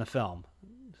the film.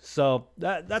 So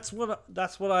that's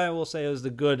what I will say is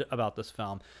the good about this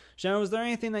film. Shannon, was there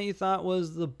anything that you thought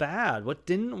was the bad? What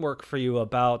didn't work for you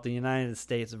about the United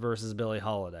States versus Billie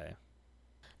Holiday?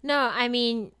 No, I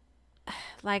mean,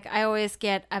 like, I always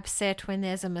get upset when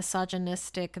there's a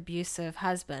misogynistic, abusive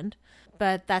husband,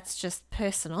 but that's just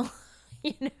personal,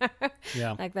 you know?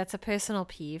 Yeah. Like, that's a personal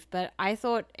peeve. But I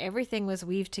thought everything was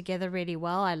weaved together really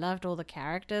well. I loved all the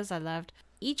characters. I loved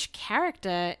each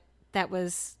character that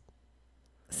was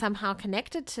somehow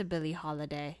connected to Billie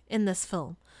Holiday in this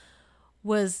film.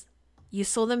 You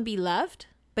saw them be loved,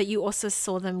 but you also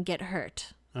saw them get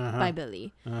hurt by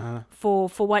Billie for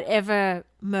whatever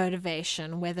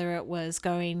motivation, whether it was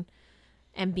going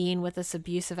and being with this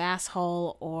abusive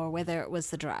asshole or whether it was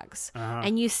the drugs.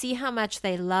 And you see how much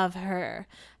they love her,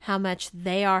 how much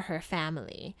they are her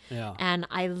family. Yeah. And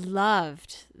I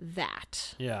loved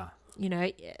that. Yeah. You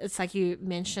know, it's like you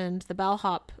mentioned the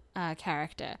bellhop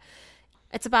character.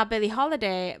 It's about Billie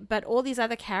Holiday, but all these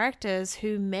other characters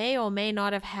who may or may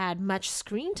not have had much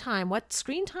screen time, what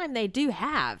screen time they do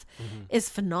have is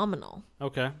phenomenal.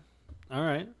 Okay. All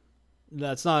right.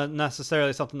 That's not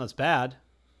necessarily something that's bad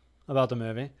about the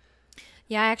movie.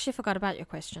 Yeah, I actually forgot about your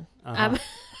question.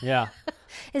 Yeah.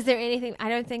 Is there anything? I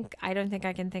don't think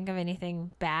I can think of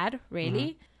anything bad,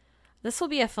 really. This will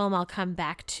be a film I'll come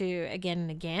back to again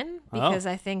and again because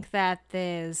I think that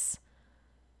there's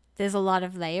a lot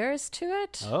of layers to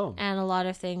it and a lot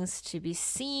of things to be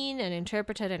seen and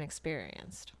interpreted and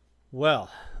experienced. Well,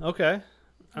 okay.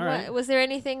 All right. Was there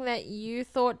anything that you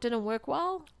thought didn't work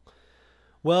well?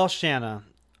 Well, Shanna,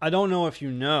 I don't know if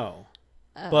you know,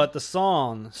 but the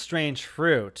song Strange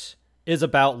Fruit is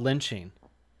about lynching.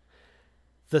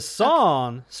 The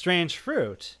song Strange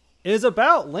Fruit is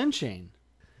about lynching.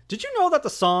 Did you know that the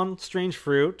song Strange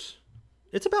Fruit,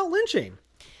 it's about lynching?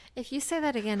 If you say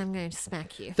that again, I'm going to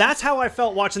smack you. That's how I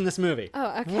felt watching this movie.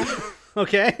 Oh, okay.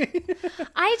 Okay?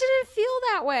 I didn't feel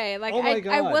that way. Like, Oh my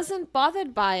God. I wasn't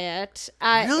bothered by it.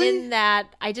 Really? In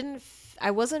that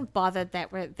I wasn't bothered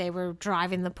that they were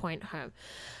driving the point home.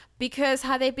 Because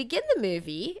how they begin the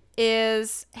movie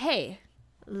is, hey,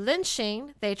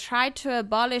 lynching, they tried to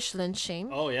abolish lynching.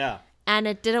 Oh, yeah. And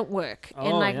it didn't work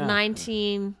in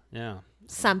 19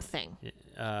 something.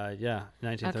 Yeah,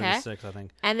 1936, I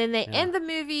think. And then they end the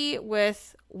movie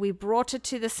with, we brought it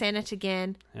to the Senate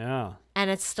again. Yeah. And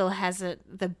it still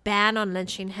hasn't, the ban on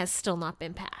lynching has still not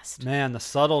been passed. Man, the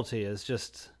subtlety is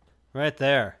just right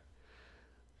there.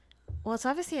 Well, it's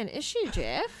obviously an issue,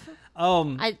 Jeff.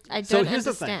 I don't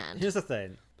understand. Here's the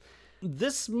thing.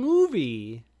 This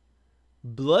movie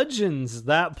bludgeons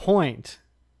that point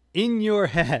in your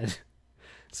head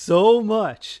so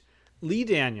much. Lee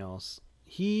Daniels,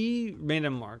 he made a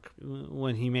mark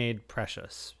when he made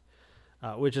Precious,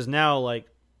 which is now like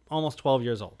almost 12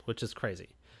 years old, which is crazy.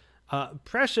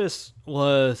 Precious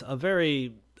was a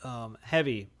very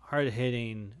heavy,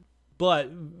 hard-hitting, but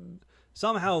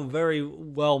somehow very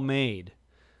well-made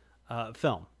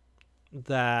film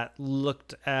that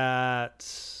looked at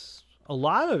a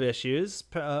lot of issues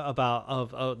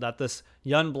that this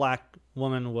young black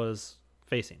woman was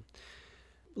facing.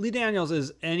 Lee Daniels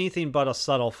is anything but a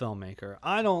subtle filmmaker.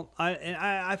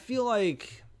 I feel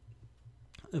like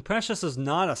Precious is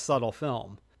not a subtle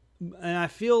film. And I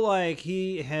feel like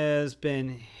he has been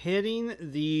hitting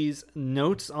these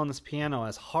notes on this piano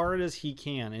as hard as he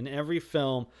can in every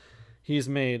film he's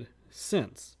made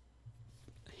since.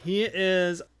 He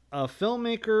is a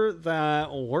filmmaker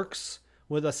that works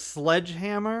with a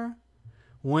sledgehammer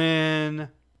when,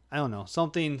 I don't know,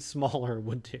 something smaller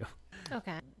would do.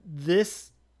 Okay.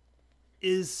 This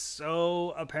is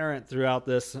so apparent throughout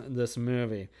this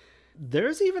movie.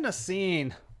 There's even a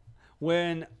scene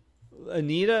when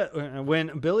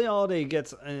Billie Holiday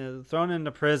gets thrown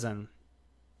into prison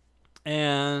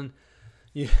and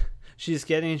she's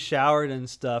getting showered and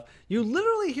stuff. You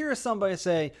literally hear somebody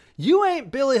say, "You ain't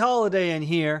Billie Holiday in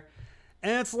here."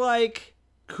 And it's like,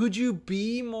 could you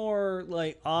be more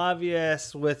like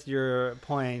obvious with your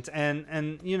points?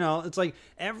 And you know, it's like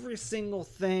every single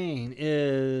thing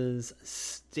is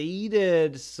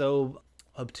stated so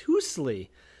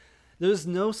obtusely There's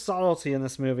no subtlety in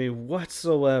this movie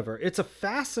whatsoever. It's a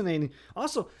fascinating.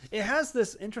 Also, it has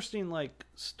this interesting like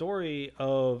story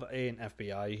of an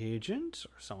FBI agent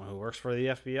or someone who works for the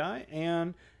FBI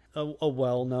and a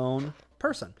well-known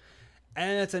person,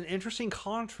 and it's an interesting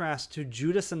contrast to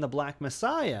Judas and the Black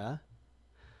Messiah,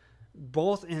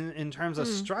 both in terms of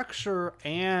structure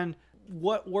and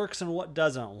what works and what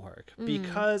doesn't work.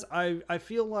 Because I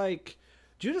feel like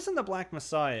Judas and the Black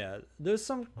Messiah, there's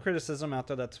some criticism out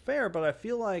there that's fair, but I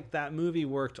feel like that movie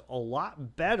worked a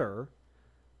lot better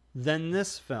than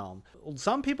this film.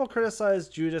 Some people criticize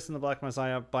Judas and the Black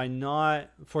Messiah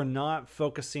for not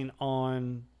focusing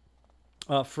on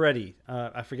Freddy.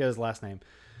 I forget his last name.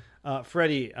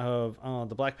 Freddy of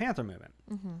the Black Panther movement,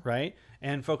 right?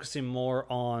 And focusing more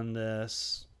on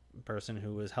this person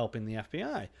who was helping the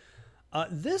FBI.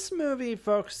 This movie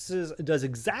does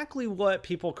exactly what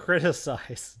people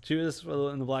criticize Judas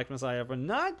and the Black Messiah for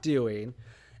not doing,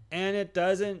 and it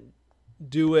doesn't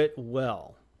do it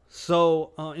well.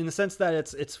 So, in the sense that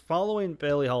it's following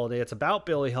Billie Holiday, it's about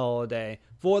Billie Holiday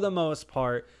for the most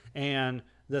part, and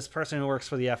this person who works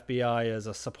for the FBI is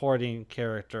a supporting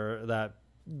character that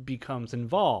becomes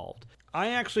involved.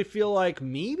 I actually feel like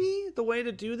maybe the way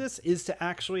to do this is to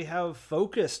actually have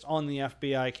focused on the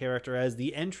FBI character as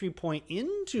the entry point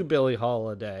into Billie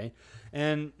Holiday,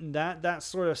 and that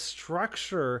sort of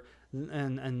structure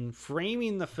and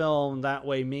framing the film that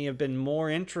way may have been more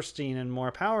interesting and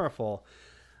more powerful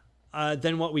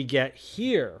than what we get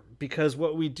here. Because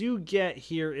what we do get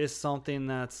here is something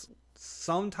that's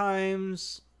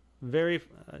sometimes very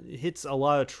hits a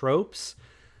lot of tropes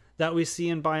that we see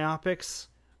in biopics,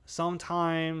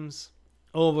 sometimes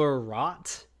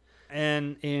overwrought,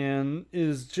 and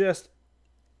is just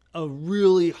a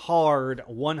really hard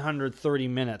 130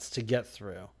 minutes to get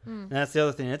through. And that's the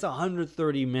other thing. It's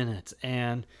 130 minutes,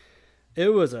 and it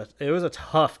was a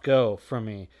tough go for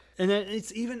me. And then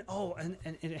it's even and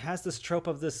it has this trope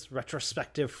of this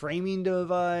retrospective framing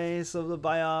device of the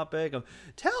biopic of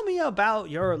tell me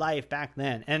about your life back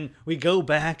then, and we go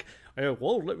back.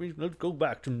 Well, let's go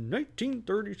back to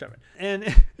 1937,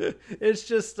 and it's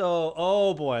just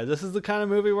oh boy, this is the kind of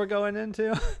movie we're going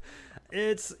into.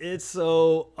 It's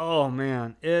so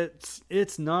man,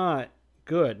 it's not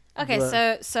good. Okay,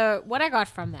 but, so what I got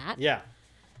from that,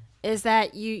 is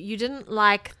that you didn't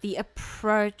like the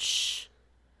approach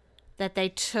that they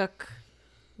took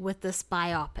with this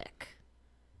biopic.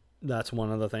 That's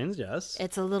one of the things. Yes,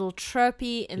 it's a little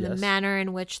tropey in the manner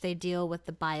in which they deal with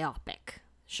the biopic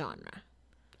genre.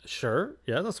 Sure.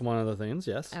 Yeah, that's one of the things.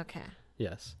 Yes. Okay.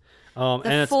 Yes.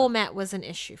 The format was an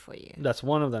issue for you. That's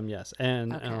one of them. Yes.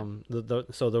 And okay.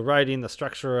 So the writing, the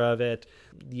structure of it,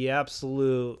 the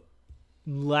absolute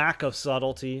lack of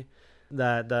subtlety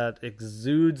that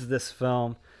exudes this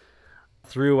film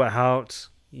throughout.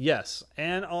 Yes.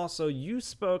 And also you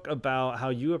spoke about how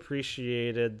you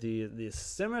appreciated the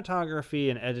cinematography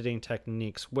and editing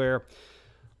techniques where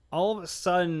all of a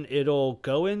sudden it'll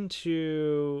go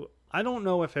into, I don't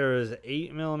know if it was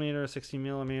 8mm,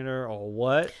 16mm, or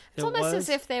what. It's almost as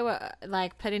if they were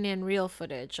like putting in real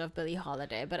footage of Billie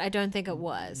Holiday, but I don't think it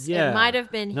was. It might have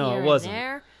been here and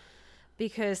there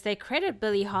because they credit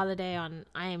Billie Holiday on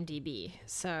IMDb.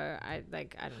 So I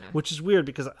don't know. Which is weird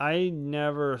because I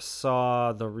never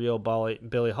saw the real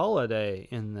Billie Holiday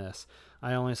in this.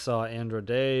 I only saw Andra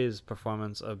Day's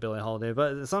performance of Billie Holiday,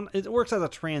 but it works as a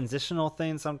transitional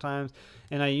thing sometimes,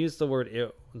 and I use the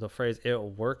phrase "it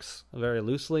works" very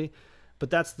loosely, but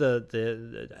that's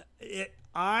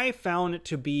I found it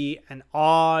to be an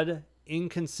odd,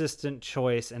 inconsistent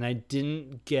choice, and I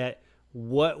didn't get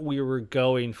what we were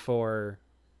going for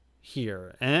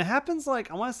here, and it happens like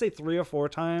I want to say 3 or 4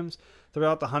 times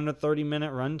throughout the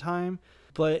 130-minute runtime.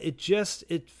 But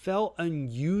it felt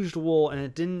unusual, and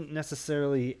it didn't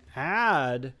necessarily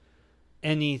add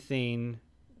anything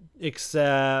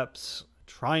except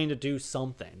trying to do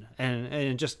something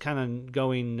and just kind of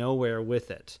going nowhere with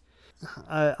it.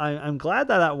 I'm glad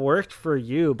that worked for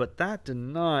you, but that did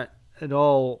not at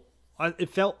all. It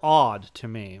felt odd to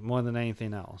me more than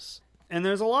anything else. And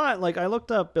there's a lot, like I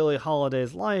looked up Billie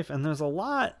Holiday's life, and there's a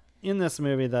lot in this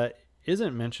movie that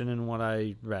isn't mentioned in what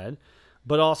I read.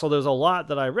 But also there's a lot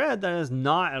that I read that is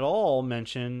not at all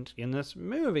mentioned in this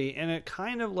movie. And it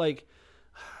kind of like,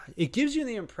 it gives you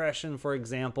the impression, for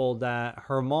example, that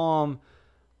her mom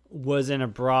was in a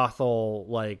brothel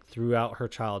like throughout her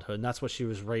childhood. And that's what she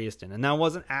was raised in. And that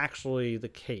wasn't actually the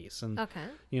case. And,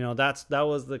 that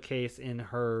was the case in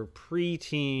her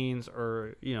pre-teens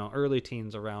or, early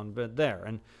teens around but there.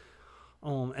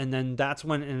 And then that's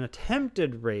when an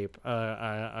attempted rape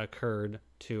occurred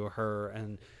to her,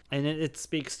 and it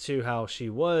speaks to how she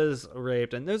was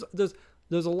raped. And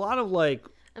there's a lot of like.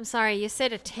 I'm sorry, you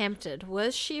said attempted.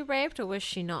 Was she raped or was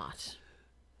she not?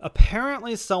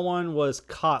 Apparently, someone was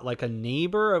caught, like a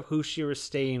neighbor of who she was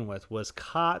staying with, was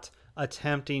caught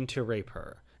attempting to rape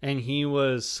her, and he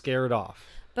was scared off.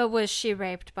 But was she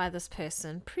raped by this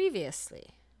person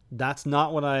previously? That's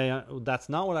not what I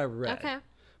read. Okay.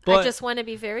 But, I just want to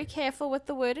be very careful with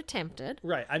the word attempted.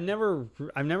 Right. I've never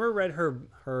read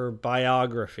her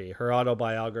biography, her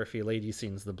autobiography, Lady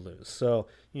Sings the Blues. So,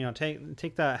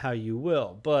 take that how you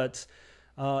will. But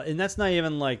and that's not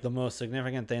even like the most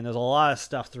significant thing. There's a lot of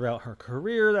stuff throughout her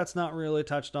career that's not really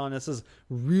touched on. This is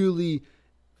really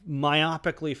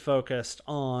myopically focused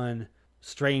on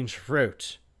Strange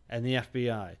Fruit and the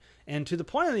FBI. And to the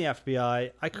point of the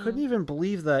FBI, I couldn't even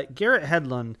believe that Garrett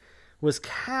Hedlund was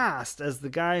cast as the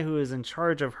guy who is in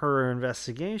charge of her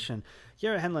investigation.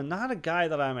 Garrett Hedlund, not a guy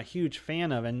that I'm a huge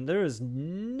fan of, and there is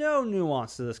no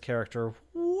nuance to this character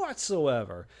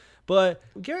whatsoever. But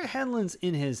Garrett Hedlund's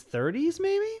in his 30s,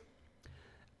 maybe?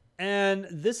 And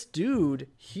this dude,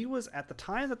 he was, at the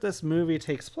time that this movie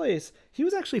takes place, he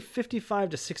was actually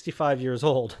 55 to 65 years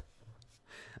old.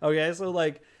 Okay, so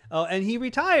like, and he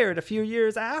retired a few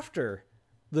years after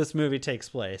this movie takes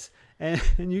place. And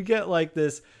you get like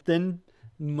this thin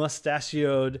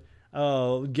mustachioed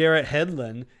Garrett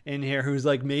Hedlund in here who's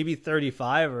like maybe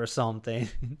 35 or something.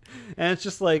 And it's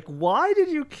just like, why did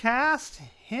you cast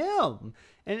him?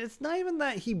 And it's not even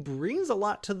that he brings a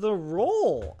lot to the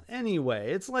role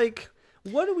anyway. It's like,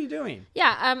 what are we doing?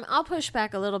 Yeah, I'll push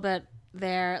back a little bit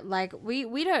there. Like,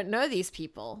 we don't know these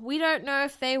people. We don't know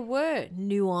if they were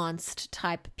nuanced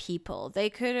type people.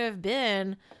 They could have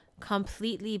been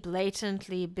completely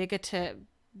blatantly bigot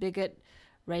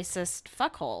racist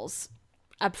fuckholes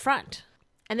up front.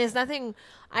 And I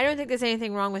don't think there's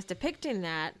anything wrong with depicting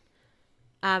that,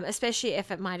 especially if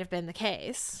it might have been the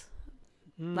case.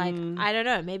 Like, I don't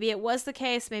know, maybe it was the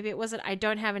case, maybe it wasn't. I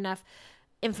don't have enough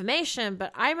information,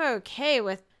 but I'm okay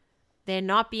with there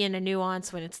not being a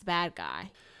nuance when it's the bad guy.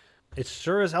 It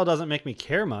sure as hell doesn't make me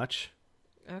care much.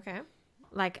 Okay.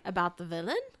 Like, about the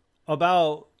villain?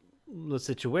 About the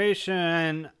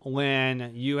situation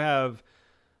when you have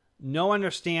no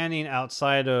understanding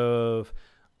outside of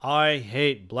I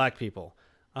hate black people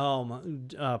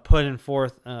put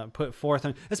forth,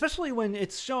 and especially when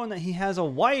it's shown that he has a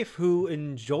wife who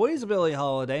enjoys Billie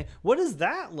Holiday. What is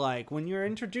that like when you're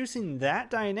introducing that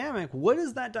dynamic? What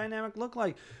does that dynamic look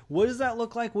like? What does that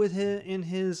look like with in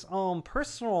his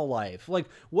personal life? Like,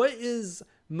 what is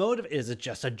motive? Is it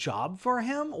just a job for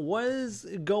him? What is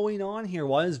going on here?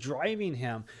 What is driving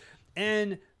him?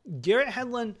 And Garrett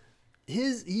Hedlund,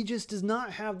 he just does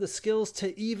not have the skills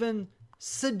to even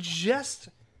suggest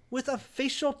with a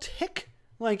facial tick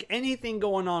like anything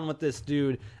going on with this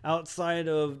dude outside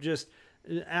of just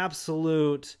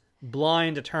absolute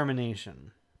blind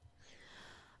determination.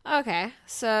 Okay,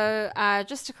 so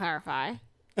just to clarify,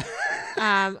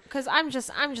 because I'm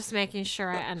just making sure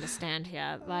I understand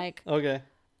here. Like, okay,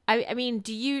 I mean,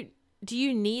 do you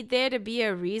need there to be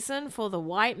a reason for the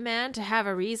white man to have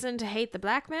a reason to hate the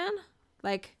black man?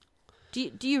 Like,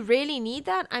 do you really need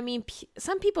that? I mean,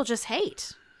 some people just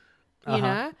hate. You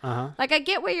know? Like, I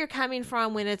get where you're coming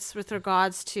from when it's with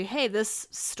regards to, hey, this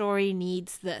story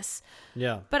needs this.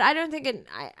 Yeah. But I don't think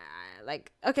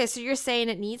okay, so you're saying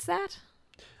it needs that?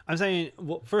 I'm saying,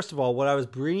 well, first of all, what I was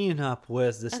bringing up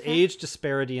was this age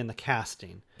disparity in the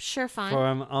casting. Sure, fine.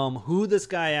 From who this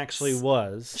guy actually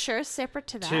was. Sure, separate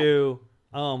to that. To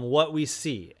what we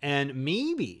see. And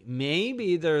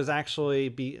maybe there's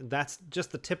actually that's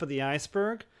just the tip of the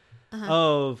iceberg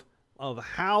of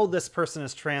how this person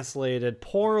is translated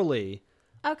poorly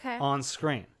on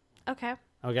screen. Okay?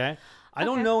 I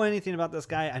don't know anything about this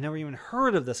guy. I never even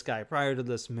heard of this guy prior to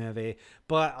this movie,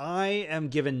 but I am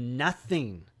given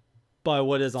nothing by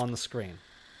what is on the screen.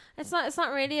 It's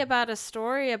not really about a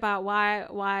story about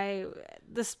why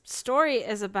this story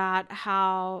is about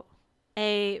how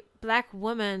a black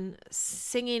woman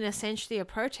singing essentially a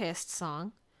protest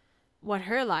song, what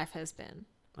her life has been.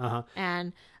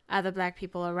 And other black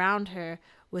people around her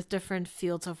with different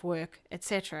fields of work,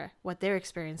 etc., what their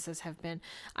experiences have been.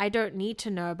 I don't need to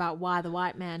know about why the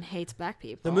white man hates black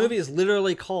people. The movie is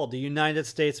literally called The United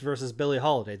States versus Billie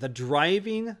Holiday. The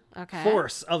driving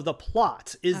force of the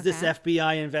plot is this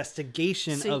FBI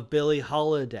investigation of Billie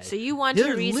Holiday. So you want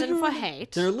a reason for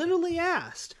hate. They're literally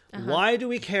asked, why do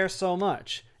we care so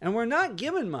much? And we're not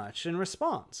given much in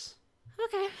response.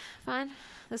 Okay, fine.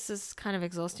 This is kind of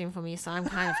exhausting for me, so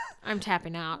I'm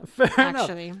tapping out. Fair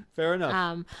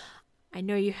enough. I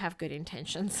know you have good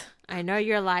intentions. I know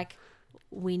you're like,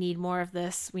 we need more of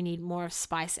this, we need more of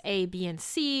spice A, B, and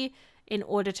C in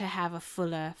order to have a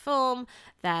fuller film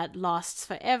that lasts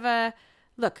forever.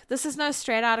 Look, this is no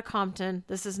Straight Outta Compton.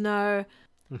 This is no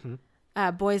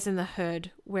Boys in the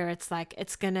Hood, where it's like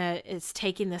it's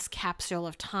taking this capsule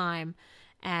of time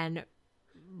and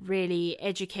really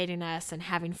educating us and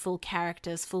having full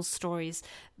characters, full stories,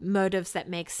 motives that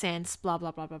make sense, blah,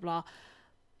 blah, blah, blah, blah.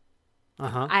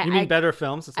 You mean better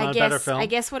films? It's not a better film. I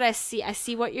guess what I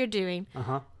see what you're doing.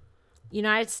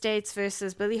 United States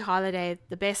versus Billie Holiday.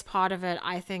 The best part of it,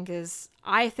 I think, is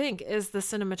the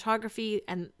cinematography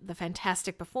and the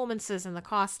fantastic performances and the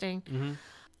casting.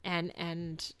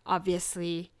 And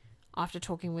obviously, after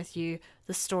talking with you,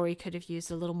 the story could have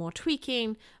used a little more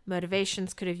tweaking.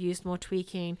 Motivations could have used more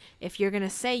tweaking. If you're going to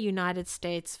say United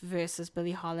States versus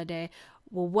Billie Holiday,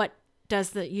 well, what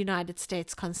does the United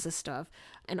States consist of?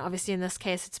 And obviously in this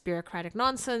case it's bureaucratic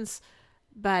nonsense,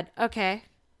 but okay,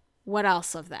 what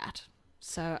else of that?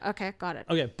 So okay, got it.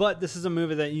 Okay, but this is a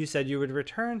movie that you said you would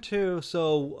return to,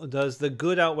 so does the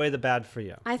good outweigh the bad for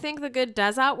you? I think the good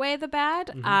does outweigh the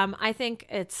bad. I think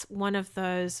it's one of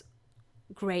those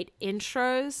great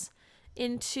intros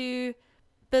into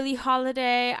Billie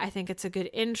Holiday. I think it's a good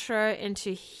intro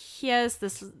into here's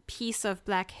this piece of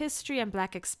Black history and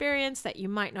Black experience that you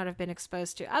might not have been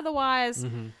exposed to otherwise.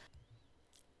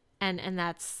 And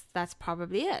that's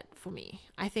probably it for me.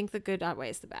 I think the good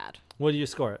outweighs the bad. What do you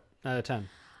score it out of 10?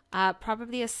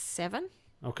 Probably a 7.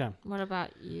 Okay. What about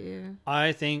you?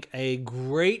 I think a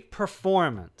great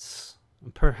performance,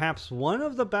 perhaps one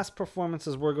of the best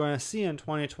performances we're going to see in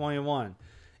 2021,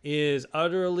 is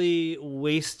utterly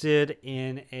wasted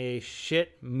in a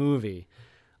shit movie.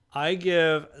 I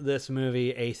give this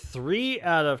movie a 3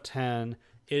 out of 10.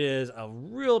 It is a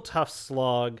real tough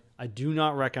slog. I do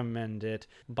not recommend it.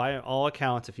 By all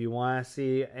accounts, if you want to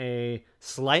see a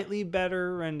slightly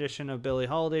better rendition of Billie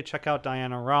Holiday, check out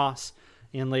Diana Ross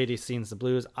in Lady Sings the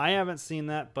Blues. I haven't seen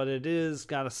that, but it is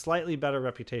got a slightly better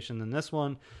reputation than this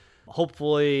one.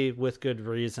 Hopefully with good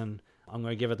reason. I'm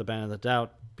going to give it the benefit of the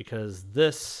doubt because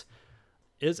this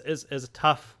is a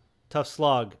tough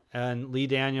slog. And Lee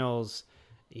Daniels,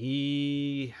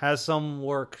 he has some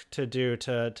work to do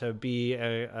to be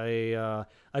a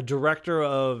director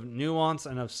of nuance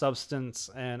and of substance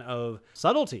and of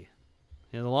subtlety.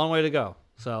 He has a long way to go.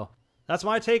 So that's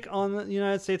my take on the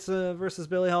United States versus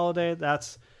Billie Holiday.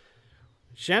 That's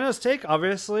Shanna's take.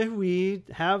 Obviously, we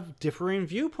have differing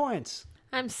viewpoints.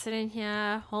 I'm sitting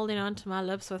here holding on to my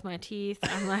lips with my teeth.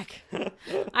 I'm like,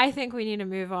 I think we need to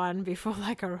move on before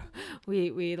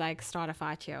we start a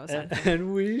fight here or something.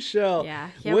 And we shall. Yeah,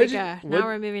 here we go. Now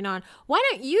we're moving on. Why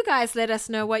don't you guys let us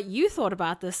know what you thought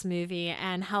about this movie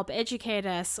and help educate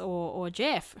us, or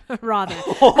Jeff rather,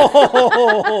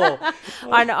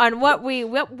 on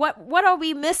what are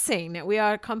we missing? We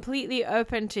are completely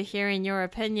open to hearing your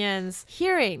opinions.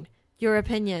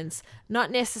 Not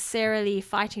necessarily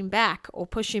fighting back or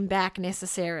pushing back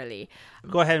necessarily.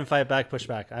 Go ahead and fight back, push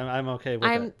back. I'm okay with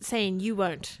it. I'm saying you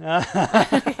won't.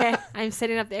 Okay? I'm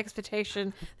setting up the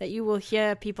expectation that you will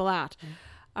hear people out.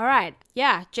 All right.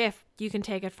 Yeah, Jeff, you can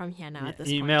take it from here now at this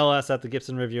Email point. us at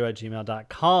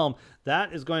thegibsonreview@gmail.com.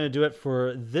 That is going to do it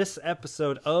for this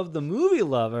episode of The Movie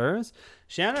Lovers.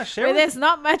 Shanna, share Where there's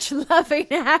not much loving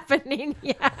happening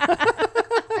yet.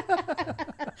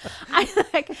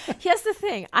 Here's the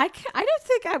thing. I don't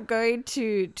think I'm going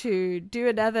to do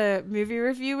another movie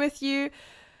review with you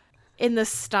in the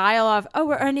style of,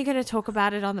 we're only going to talk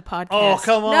about it on the podcast. Oh,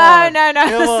 come on. No.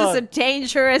 Come this on. is a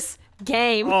dangerous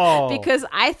game because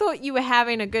I thought you were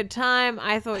having a good time.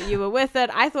 I thought you were with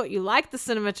it. I thought you liked the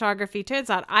cinematography. Turns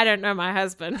out I don't know my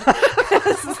husband.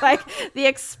 This is like the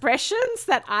expressions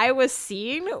that I was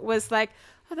seeing was like,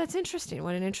 oh, that's interesting.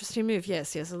 What an interesting move.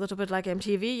 Yes, a little bit like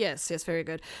MTV. Yes, very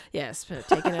good. Yes,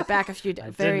 taking it back a few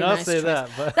days. Very did not nice say choice. that.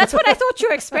 But That's what I thought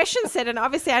your expression said, and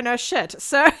obviously I know shit.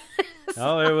 So.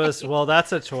 Oh, it was, well,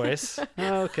 that's a choice.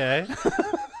 Okay.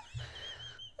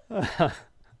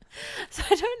 So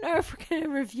I don't know if we're going to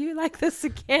review like this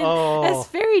again. Oh. It's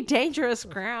very dangerous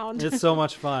ground. It's so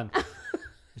much fun.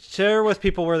 Share with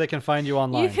people where they can find you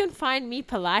online. You can find me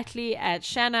politely at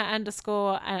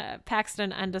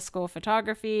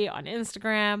Shanna_Paxton_photography on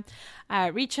Instagram.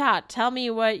 Reach out. Tell me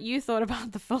what you thought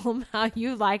about the film, how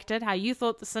you liked it, how you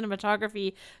thought the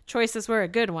cinematography choices were a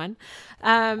good one.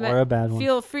 Or a bad one.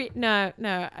 Feel free. No.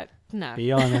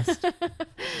 Be honest.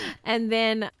 And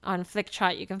then on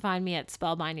Flickchart, you can find me at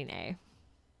Spellbinding A.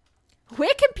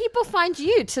 Where can people find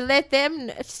you so that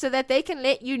they can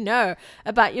let you know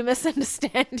about your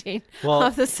misunderstanding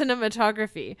of the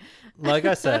cinematography? Like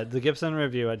I said,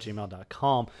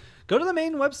 thegibsonreview@gmail.com. Go to the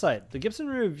main website,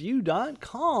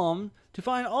 thegibsonreview.com, to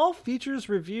find all features,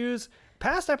 reviews,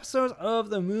 past episodes of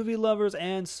The Movie Lovers,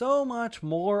 and so much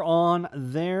more on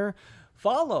there.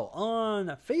 Follow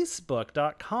on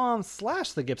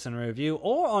Facebook.com/thegibsonreview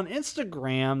or on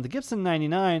Instagram,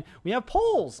 thegibson99. We have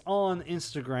polls on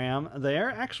Instagram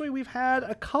there. Actually, we've had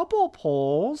a couple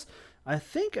polls. I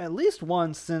think at least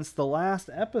one since the last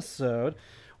episode.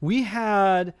 We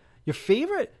had your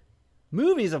favorite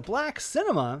movies of black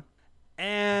cinema,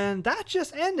 and that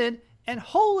just ended. And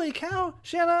holy cow,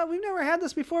 Shanna, we've never had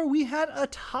this before. We had a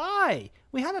tie.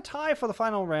 We had a tie for the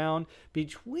final round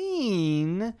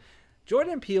between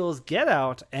Jordan Peele's Get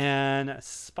Out and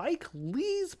Spike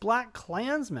Lee's Black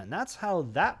Klansman. That's how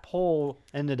that poll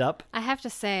ended up. I have to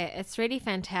say, it's really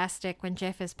fantastic when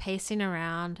Jeff is pacing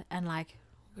around and like,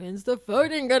 when's the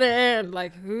voting gonna end?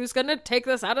 Like, who's gonna take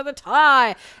this out of the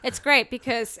tie? It's great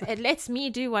because it lets me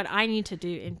do what I need to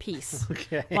do in peace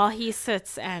while he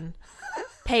sits and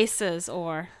paces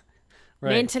or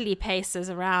mentally paces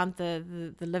around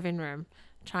the living room,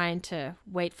 trying to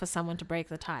wait for someone to break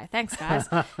the tie. Thanks, guys.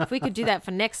 If we could do that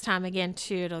for next time again,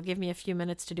 too, it'll give me a few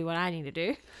minutes to do what I need to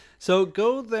do. So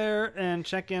go there and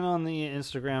check in on the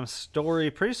Instagram story.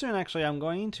 Pretty soon, actually, I'm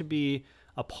going to be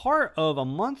a part of a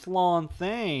month-long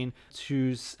thing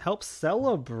to help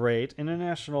celebrate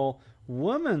International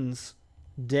Women's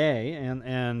Day,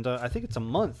 and I think it's a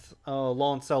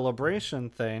month-long celebration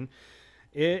thing.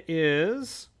 It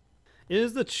is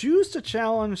the Choose to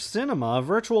Challenge Cinema, a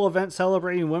virtual event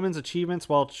celebrating women's achievements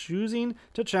while choosing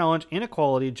to challenge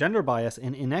inequality, gender bias,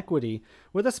 and inequity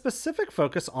with a specific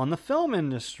focus on the film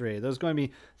industry. There's going to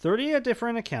be 38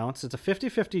 different accounts. It's a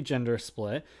 50-50 gender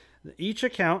split. Each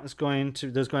account there's going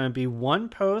to be one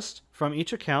post from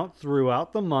each account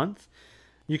throughout the month.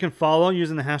 You can follow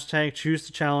using the hashtag Choose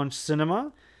to Challenge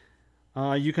Cinema.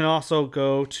 You can also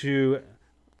go to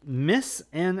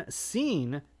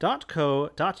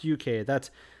missandscene.co.uk.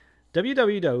 That's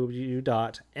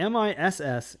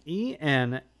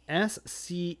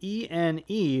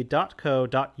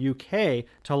www.missandscene.co.uk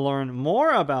to learn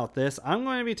more about this. I'm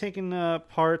going to be taking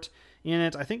part in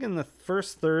it, I think, in the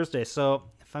first Thursday. So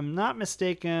if I'm not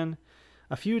mistaken,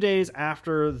 a few days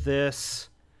after this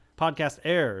podcast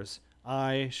airs,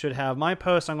 I should have my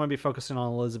post. I'm going to be focusing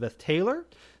on Elizabeth Taylor.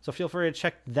 So feel free to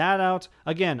check that out,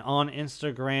 again, on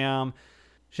Instagram.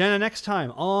 Shanna, next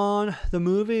time on The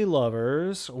Movie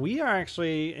Lovers, we are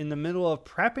actually in the middle of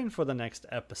prepping for the next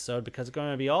episode because it's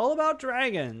going to be all about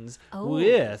dragons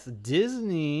with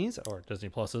Disney's, or Disney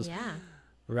Plus's,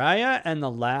 Raya and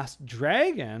the Last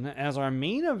Dragon as our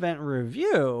main event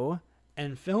review.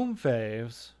 And Film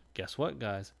Faves, guess what,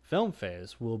 guys? Film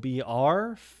Faves will be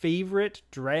our favorite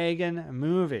dragon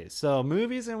movies. So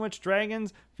movies in which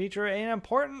dragons feature an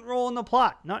important role in the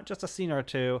plot, not just a scene or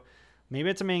two. Maybe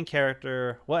it's a main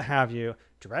character, what have you.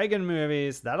 Dragon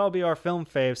movies, that'll be our Film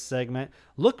Faves segment.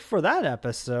 Look for that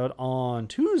episode on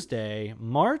Tuesday,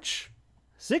 March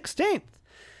 16th.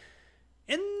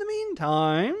 In the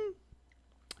meantime,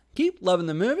 keep loving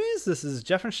the movies. This is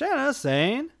Jeff and Shanna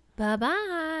saying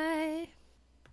bye-bye.